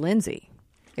believe, David Lindsay.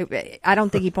 I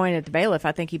don't think he pointed at the bailiff.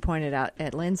 I think he pointed out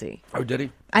at Lindsay. Oh, did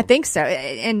he? I think so.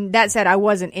 And that said, I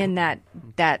wasn't in that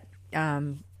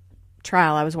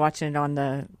trial. I was watching it on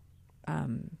the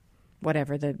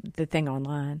the thing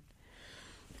online.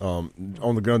 On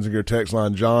the Guns and Gear text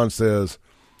line, John says,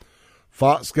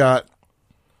 Fox got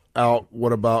out.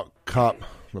 What about cop?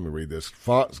 Let me read this.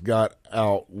 Fox got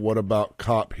out. What about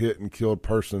cop hit and killed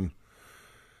person?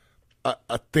 I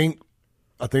think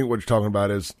what you're talking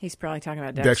about is he's probably talking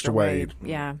about Dexter Wade.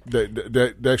 Yeah,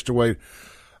 Dexter Wade.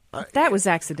 That was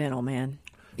accidental, man.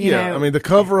 You know, I mean, the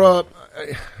cover up.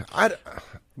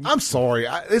 I'm sorry,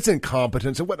 it's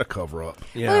incompetence. It wasn't a cover up.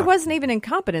 Yeah. Well, it wasn't even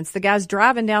incompetence. The guy's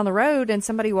driving down the road and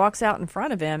somebody walks out in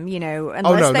front of him.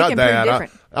 Unless they can prove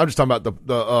different. I'm just talking about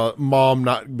the mom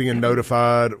not being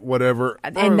notified, whatever.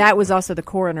 And that was also the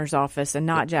coroner's office and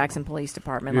not Jackson Police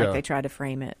Department, like they tried to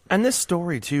frame it. And this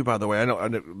story too, by the way,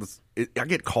 I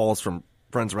get calls from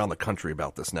friends around the country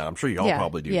about this now. I'm sure y'all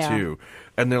probably do too.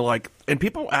 And they're like, and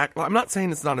people act. I'm not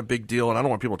saying it's not a big deal, and I don't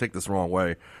want people to take this the wrong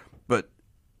way, but.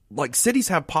 Like, cities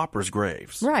have paupers'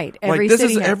 graves, right?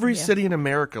 Every city in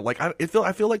America. Like, I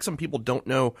feel like some people don't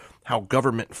know how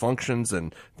government functions,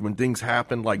 and when things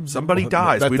happen, like somebody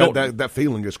dies, that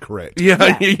feeling is correct.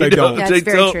 Yeah, they don't. That's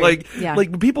very true.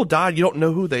 Like people died, you don't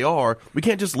know who they are. We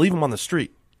can't just leave them on the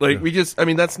street. Like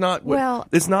that's not.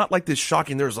 It's not like this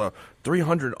shocking. There's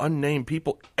 300 unnamed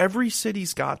people. Every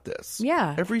city's got this.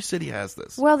 Yeah, every city has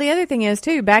this. Well, the other thing is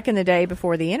too. Back in the day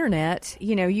before the internet,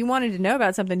 you wanted to know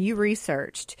about something, you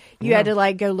researched. You had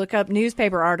to go look up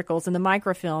newspaper articles and the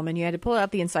microfilm, and you had to pull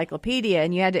out the encyclopedia,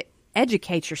 and you had to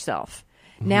educate yourself.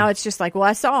 Now it's just like, well,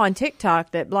 I saw on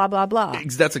TikTok that blah, blah, blah.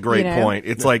 That's a great point.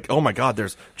 It's like, oh, my God,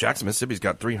 there's Jackson, Mississippi's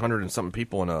got 300 and something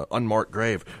people in an unmarked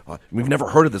grave. We've never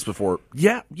heard of this before.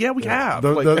 Yeah, we have.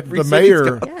 The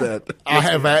mayor, I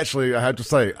have to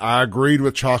say, I agreed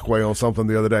with Chalkway on something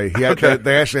the other day.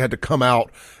 They actually had to come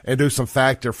out and do some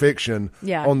fact or fiction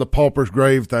on the pauper's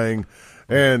grave thing,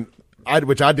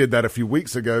 which I did that a few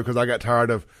weeks ago because I got tired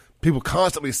of people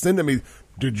constantly sending me,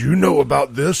 did you know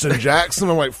about this in Jackson?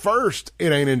 I'm like, first,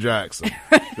 it ain't in Jackson.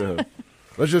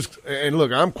 Let's just, and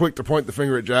look, I'm quick to point the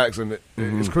finger at Jackson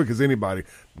as quick as anybody.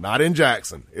 Not in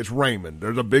Jackson. It's Raymond.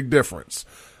 There's a big difference.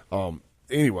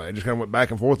 Anyway, I just kind of went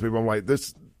back and forth with people. I'm like,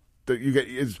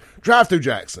 drive through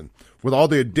Jackson with all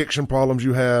the addiction problems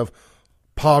you have,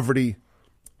 poverty,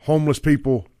 homeless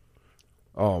people.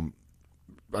 We'll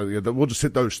just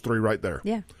hit those 3 right there.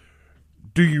 Yeah.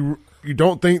 Do you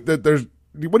don't think that there's,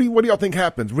 what do y'all think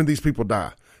happens when these people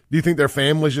die? Do you think their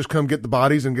families just come get the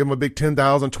bodies and give them a big $10,000,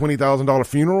 $20,000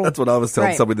 funeral? That's what I was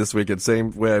telling somebody this weekend.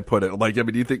 Same way I put it. Like, do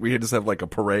you think we could just have like a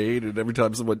parade and every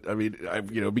time someone?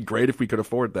 It'd be great if we could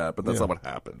afford that, but that's not what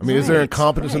happens. I mean, is there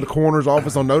incompetence in the coroner's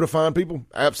office on notifying people?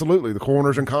 Absolutely, the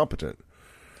coroner's incompetent.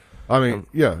 I mean,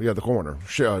 the coroner,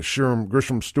 Sherm,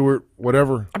 Grisham, Stewart,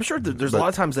 whatever. I'm sure that there's a lot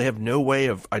of times they have no way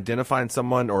of identifying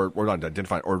someone or not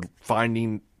identifying or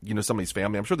finding somebody's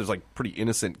family. I'm sure there's like pretty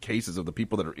innocent cases of the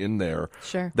people that are in there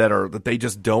that they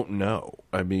just don't know.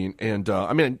 I mean, and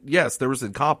yes, there was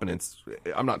incompetence.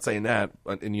 I'm not saying that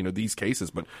in these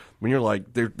cases, but when you're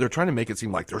like they're trying to make it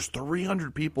seem like there's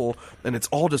 300 people and it's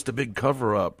all just a big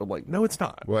cover up. I'm like, no, it's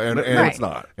not. Well, and it's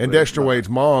not. And Dexter Wade's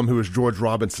mom, who is George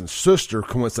Robinson's sister,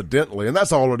 coincidentally, and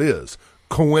that's all it is.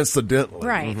 Coincidentally,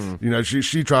 right? Mm-hmm.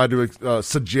 She tried to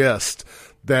suggest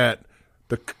that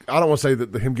I don't want to say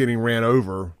that him getting ran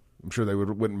over. I'm sure they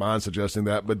wouldn't mind suggesting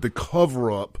that, but the cover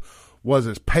up was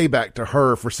as payback to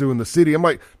her for suing the city. I'm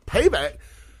like, payback?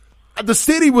 The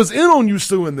city was in on you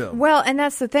suing them. Well, and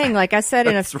that's the thing. Like I said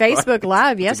in a Facebook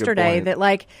Live yesterday,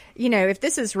 that if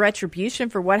this is retribution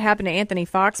for what happened to Anthony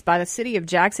Fox by the city of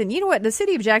Jackson, you know what? The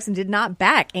city of Jackson did not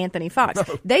back Anthony Fox.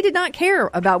 No. They did not care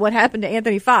about what happened to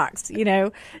Anthony Fox,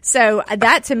 So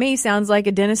that to me sounds like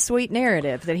a Dennis Sweet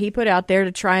narrative that he put out there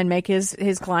to try and make his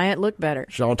client look better.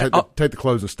 Sean, take the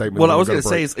closing statement. What I was going to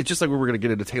say is it's just like we were going to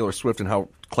get into Taylor Swift and how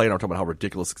Clay and I were talking about how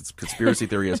ridiculous conspiracy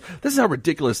theory is. This is how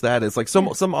ridiculous that is. Like some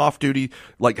off-duty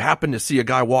happened to see a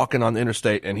guy walking on the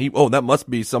interstate and that must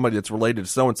be somebody that's related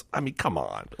to so-and-so. I mean, come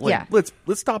on. Let's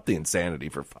stop the insanity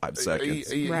for 5 seconds.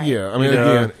 Right. Yeah, I mean,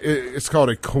 again, it's called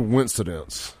a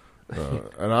coincidence.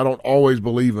 And I don't always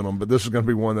believe in them, but this is going to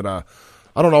be one that I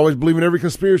don't always believe in every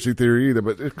conspiracy theory either,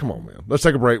 but come on, man. Let's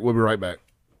take a break. We'll be right back.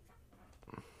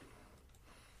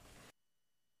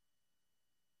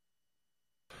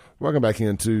 Welcome back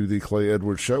into the Clay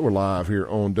Edwards Show. We're live here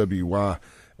on WYAB.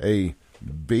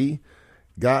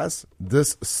 Guys,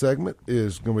 this segment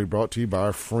is going to be brought to you by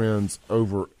our friends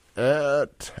over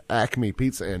at Acme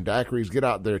Pizza and Daiquiris. Get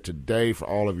out there today for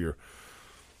all of your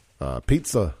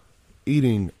pizza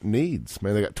eating needs.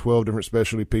 Man, they got 12 different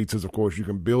specialty pizzas. Of course, you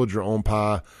can build your own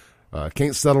pie.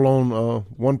 Can't settle on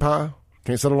one pie.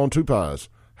 Can't settle on 2 pies.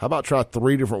 How about try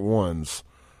 3 different ones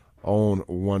on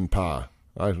 1 pie?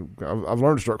 I've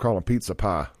learned to start calling pizza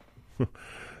pie.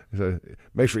 So it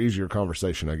makes for easier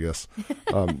conversation, I guess.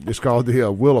 It's called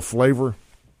the Wheel of Flavor.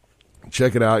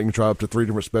 Check it out. You can try up to 3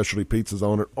 different specialty pizzas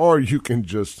on it, or you can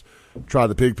just try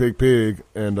the pig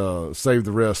and save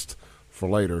the rest for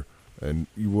later, and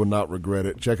you will not regret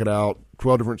it. Check it out.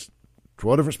 12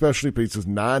 different specialty pizzas,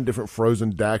 9 different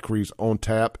frozen daiquiris on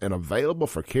tap and available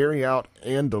for carry out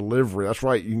and delivery. That's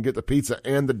right. You can get the pizza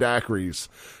and the daiquiris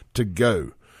to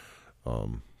go.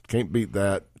 Can't beat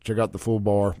that. Check out the full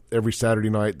bar. Every Saturday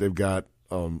night they've got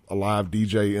a live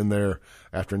DJ in there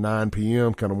after 9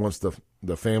 p.m. Kind of once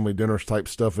the family dinner type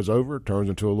stuff is over, it turns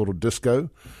into a little disco.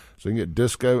 So you can get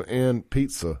disco and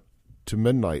pizza to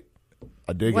midnight.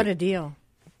 I dig it. What a deal.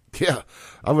 Yeah.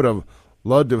 I would have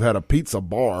loved to have had a pizza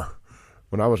bar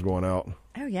when I was going out.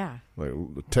 Oh, yeah. Like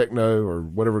techno or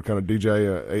whatever kind of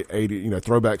DJ, 80,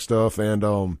 throwback stuff and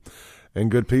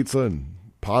good pizza and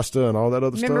pasta and all that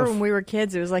other stuff. Remember when we were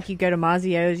kids, it was like you go to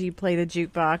Mazzio's, you play the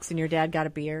jukebox, and your dad got a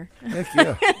beer. Heck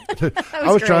yeah.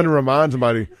 I was trying to remind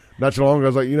somebody not too long ago. I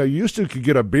was like, you used to could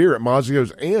get a beer at Mazzio's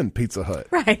and Pizza Hut.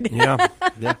 Right. Yeah.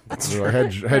 That's true.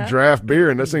 Had draft beer,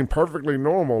 and that seemed perfectly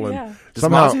normal. And yeah. Does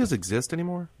Mazzio's exist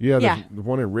anymore? Yeah, there's the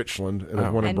one in Richland and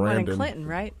there's one in Brandon. And one in Clinton,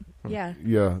 right? Yeah.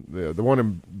 Yeah. The one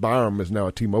in Byram is now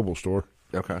a T-Mobile store.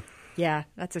 Okay. Yeah,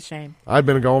 that's a shame. I'd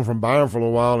been gone from Byram for a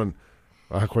little while, and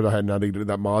of course, I had not eaten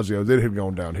that Mazzio's. It had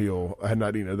gone downhill. I had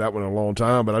not eaten that one in a long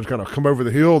time, but I just kind of come over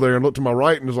the hill there and looked to my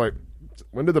right and was like,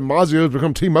 when did the Mazzio's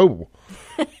become T-Mobile?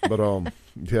 But,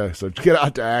 so get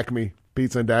out to Acme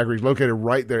Pizza and Daiquiris, located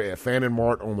right there at Fannin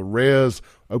Mart on the Res,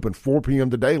 open 4 p.m.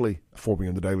 to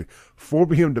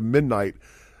midnight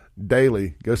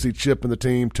daily. Go see Chip and the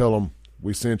team. Tell them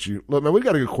we sent you. Look, man, we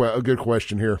got a good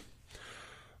question here.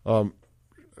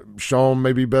 Sean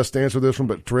may be best to answer this one,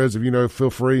 but Therese, if feel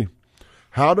free.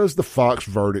 How does the Fox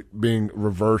verdict being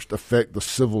reversed affect the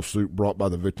civil suit brought by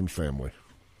the victim's family?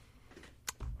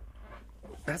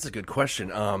 That's a good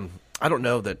question. I don't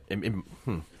know that.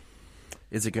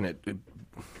 Is it going to?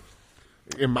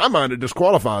 In my mind, it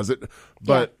disqualifies it.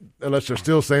 But unless they're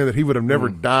still saying that he would have never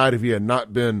died if he had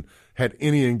not had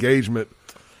any engagement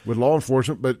with law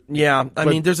enforcement. But I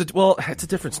mean, it's a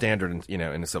different standard. In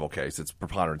a civil case, it's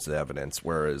preponderance of evidence,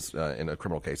 whereas in a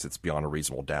criminal case, it's beyond a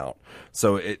reasonable doubt.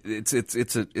 So it's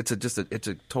a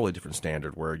totally different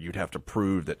standard where you'd have to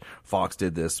prove that Fox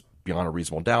did this beyond a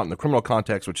reasonable doubt in the criminal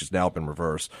context, which has now been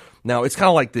reversed. Now it's kind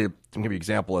of like to give you an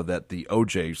example of that, the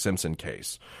O.J. Simpson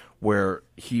case, where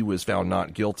he was found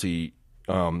not guilty.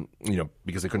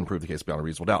 Because they couldn't prove the case beyond a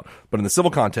reasonable doubt. But in the civil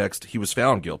context, he was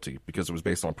found guilty because it was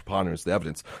based on preponderance of the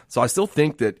evidence. So I still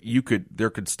think that there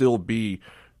could still be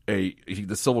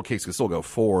the civil case can still go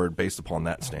forward based upon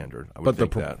that standard. I would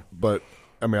think that. But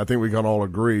I mean, I think we can all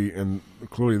agree, and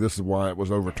clearly this is why it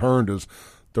was overturned, is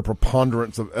the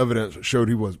preponderance of evidence showed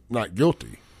he was not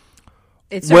guilty.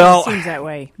 It certainly seems that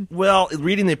way. Well,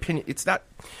 reading the opinion, it's not.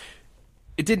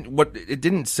 It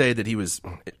didn't say that he was.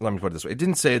 Let me put it this way: it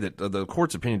didn't say that the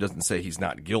court's opinion doesn't say he's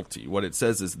not guilty. What it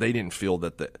says is they didn't feel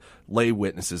that the lay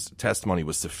witness's testimony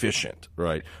was sufficient,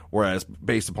 right? Whereas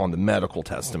based upon the medical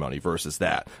testimony versus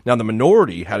that. Now the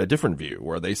minority had a different view,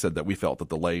 where they said that we felt that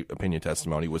the lay opinion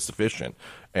testimony was sufficient,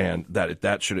 and that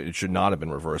it should not have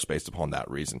been reversed based upon that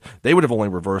reason. They would have only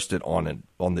reversed it on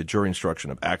the jury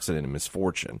instruction of accident and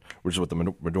misfortune, which is what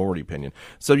the minority opinion.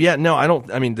 So yeah, no, I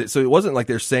don't. I mean, so it wasn't like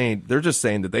they're just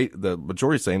saying that the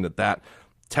majority is saying that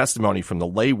testimony from the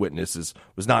lay witnesses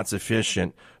was not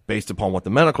sufficient based upon what the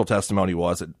medical testimony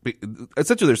was.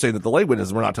 Essentially, they're saying that the lay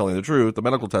witnesses were not telling the truth. The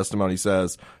medical testimony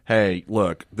says, hey,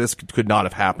 look, this could not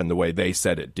have happened the way they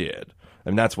said it did.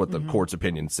 And that's what the court's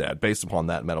opinion said based upon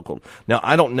that medical. Now,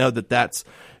 I don't know that that's,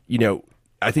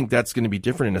 I think that's going to be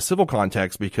different in a civil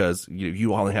context because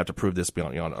you only have to prove this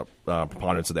beyond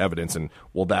preponderance of the evidence. And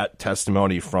will that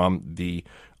testimony from the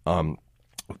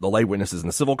lay witnesses in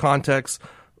the civil context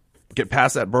get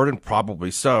past that burden?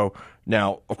 Probably so.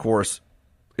 Now, of course,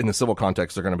 in the civil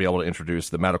context, they're going to be able to introduce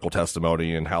the medical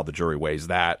testimony, and how the jury weighs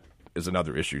that is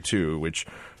another issue too, which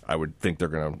I would think they're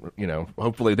going to,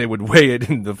 hopefully they would weigh it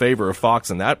in the favor of Fox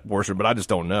in that portion, but I just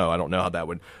don't know. I don't know how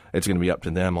it's going to be up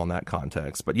to them on that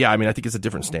context. But yeah, I mean, I think it's a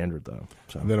different standard though.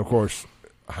 So. And then of course,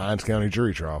 Hinds County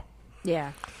jury trial.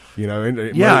 Yeah. Most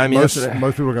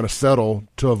people are going to settle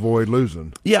to avoid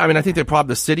losing. Yeah, I mean, I think they're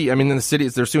probably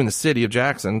they're suing the city of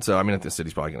Jackson, so I mean, I think the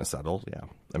city's probably going to settle. Yeah,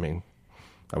 I mean,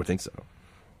 I would think so.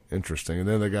 Interesting. And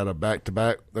then they got a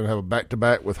back-to-back. They'll have a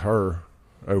back-to-back with her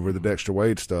over the Dexter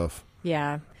Wade stuff.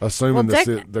 Yeah. Assuming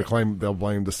they'll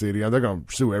blame the city. They're going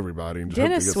to sue everybody. And just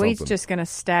Dennis Sweet's just going to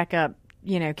stack up,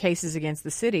 cases against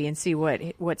the city and see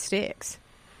what sticks.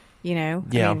 Yeah.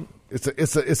 I mean,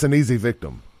 it's an easy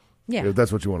victim. Yeah, if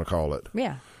that's what you want to call it.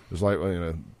 Yeah, it's like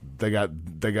they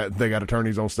got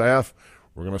attorneys on staff.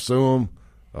 We're going to sue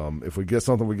them. If we get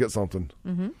something, we get something.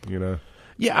 Mm-hmm.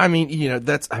 Yeah, I mean,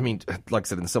 like I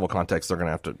said, in the civil context, they're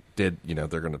going to they're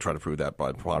going to try to prove that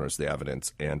by preponderance of the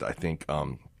evidence, and I think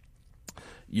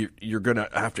you're going to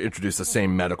have to introduce the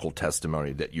same medical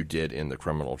testimony that you did in the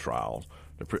criminal trial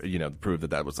to prove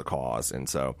that was the cause, and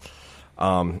so.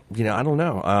 I don't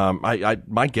know.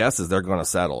 My guess is they're going to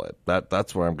settle it.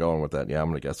 That's where I'm going with that. Yeah, I'm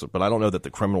going to guess it, but I don't know that the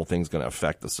criminal thing's going to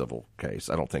affect the civil case.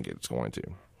 I don't think it's going to.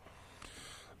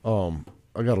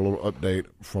 I got a little update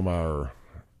from our.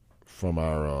 I'm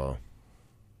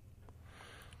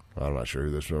not sure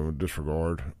who this is.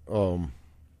 Disregard. I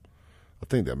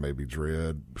think that may be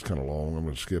Dread. It's kind of long. I'm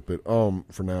going to skip it. For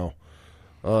now.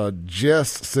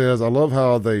 Jess says, I love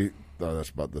how they. That's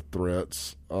about the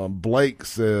threats. Blake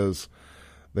says.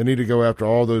 They need to go after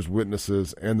all those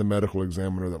witnesses and the medical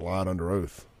examiner that lied under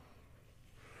oath.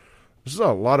 There's a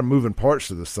lot of moving parts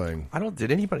to this thing. I don't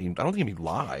think he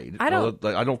lied. I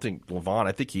don't think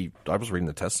Levon. I was reading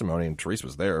the testimony and Therese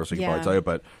was there, so he can probably tell you.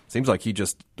 But it seems like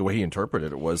the way he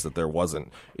interpreted it was that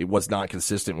it was not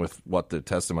consistent with what the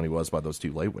testimony was by those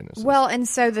two lay witnesses. Well, and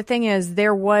so the thing is,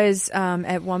 there was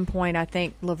at one point, I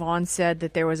think Levon said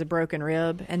that there was a broken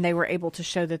rib, and they were able to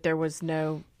show that there was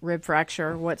no rib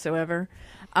fracture whatsoever.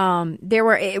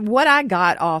 What I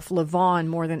got off Levon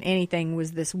more than anything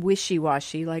was this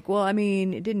wishy-washy, like, well, I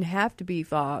mean, it didn't have to be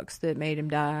Fox that made him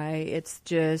die. It's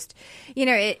just,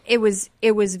 it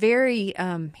was very,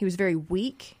 he was very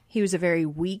weak. He was a very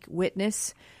weak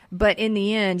witness. But in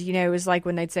the end, it was like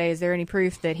when they'd say, is there any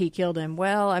proof that he killed him?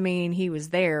 Well, I mean, he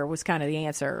was there was kind of the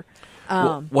answer.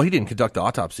 Well, he didn't conduct the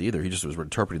autopsy either. He just was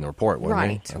interpreting the report,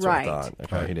 wasn't he? That's right. What I thought.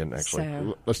 Okay, he didn't actually.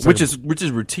 So. Which is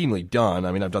routinely done.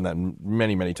 I mean, I've done that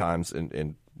many, many times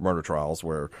in murder trials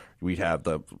where we have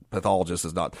the pathologist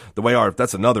is not the way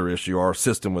that's another issue. Our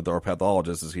system with our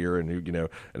pathologist is here, and and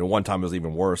at one time it was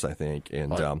even worse, I think.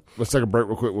 And right. Let's take a break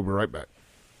real quick. We'll be right back.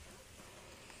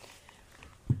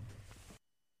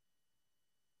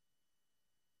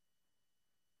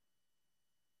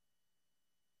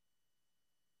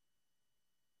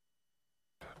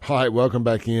 All right, welcome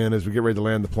back in as we get ready to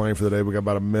land the plane for the day. We got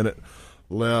about a minute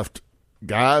left.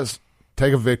 Guys,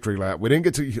 take a victory lap. We didn't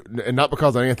get to, and not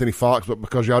because of Anthony Fox, but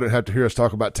because y'all didn't have to hear us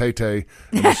talk about Tay-Tay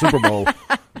in the Super Bowl.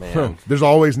 Man. There's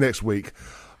always next week.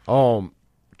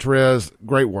 Therese,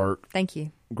 great work. Thank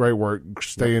you. Great work.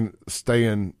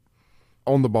 Staying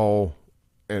on the ball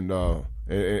and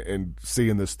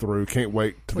seeing this through. Can't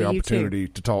wait to the opportunity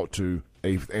to talk to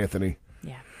Anthony.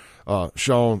 Yeah.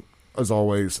 Shaun, as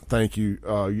always, thank you.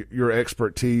 Your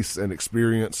expertise and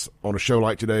experience on a show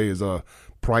like today is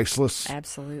priceless.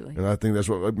 Absolutely. And I think that's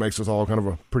what makes us all kind of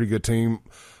a pretty good team.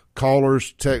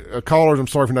 Callers, I'm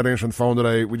sorry for not answering the phone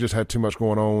today. We just had too much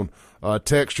going on.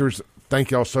 Texters,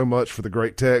 thank y'all so much for the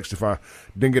great text. If I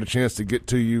didn't get a chance to get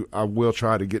to you, I will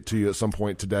try to get to you at some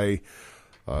point today.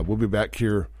 We'll be back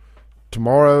here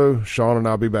tomorrow. Shaun and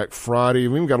I will be back Friday.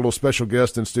 We even got a little special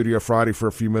guest in studio Friday for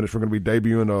a few minutes. We're going to be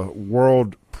debuting a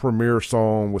world premiere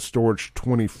song with Storage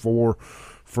 24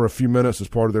 for a few minutes as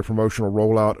part of their promotional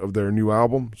rollout of their new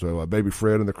album. So Baby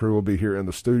Fred and the crew will be here in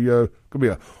the studio. It's going to be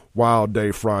a wild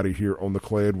day Friday here on the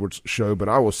Clay Edwards Show. But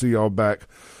I will see y'all back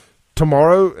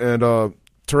tomorrow. And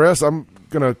Therese, I'm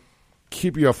going to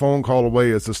keep you a phone call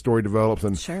away as the story develops.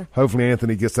 And sure. Hopefully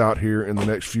Anthony gets out here in the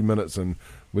next few minutes and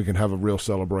we can have a real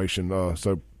celebration.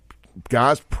 So,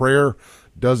 guys, prayer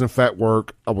does in fact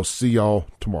work. I will see y'all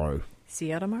tomorrow. See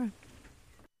y'all tomorrow.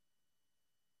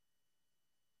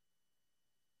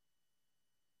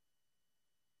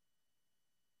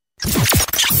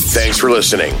 Thanks for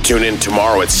listening. Tune in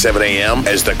tomorrow at 7 a.m.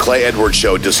 as the Clay Edwards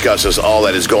Show discusses all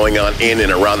that is going on in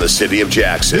and around the city of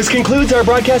Jackson. This concludes our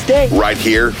broadcast day. Right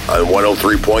here on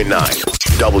 103.9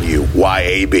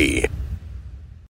 WYAB.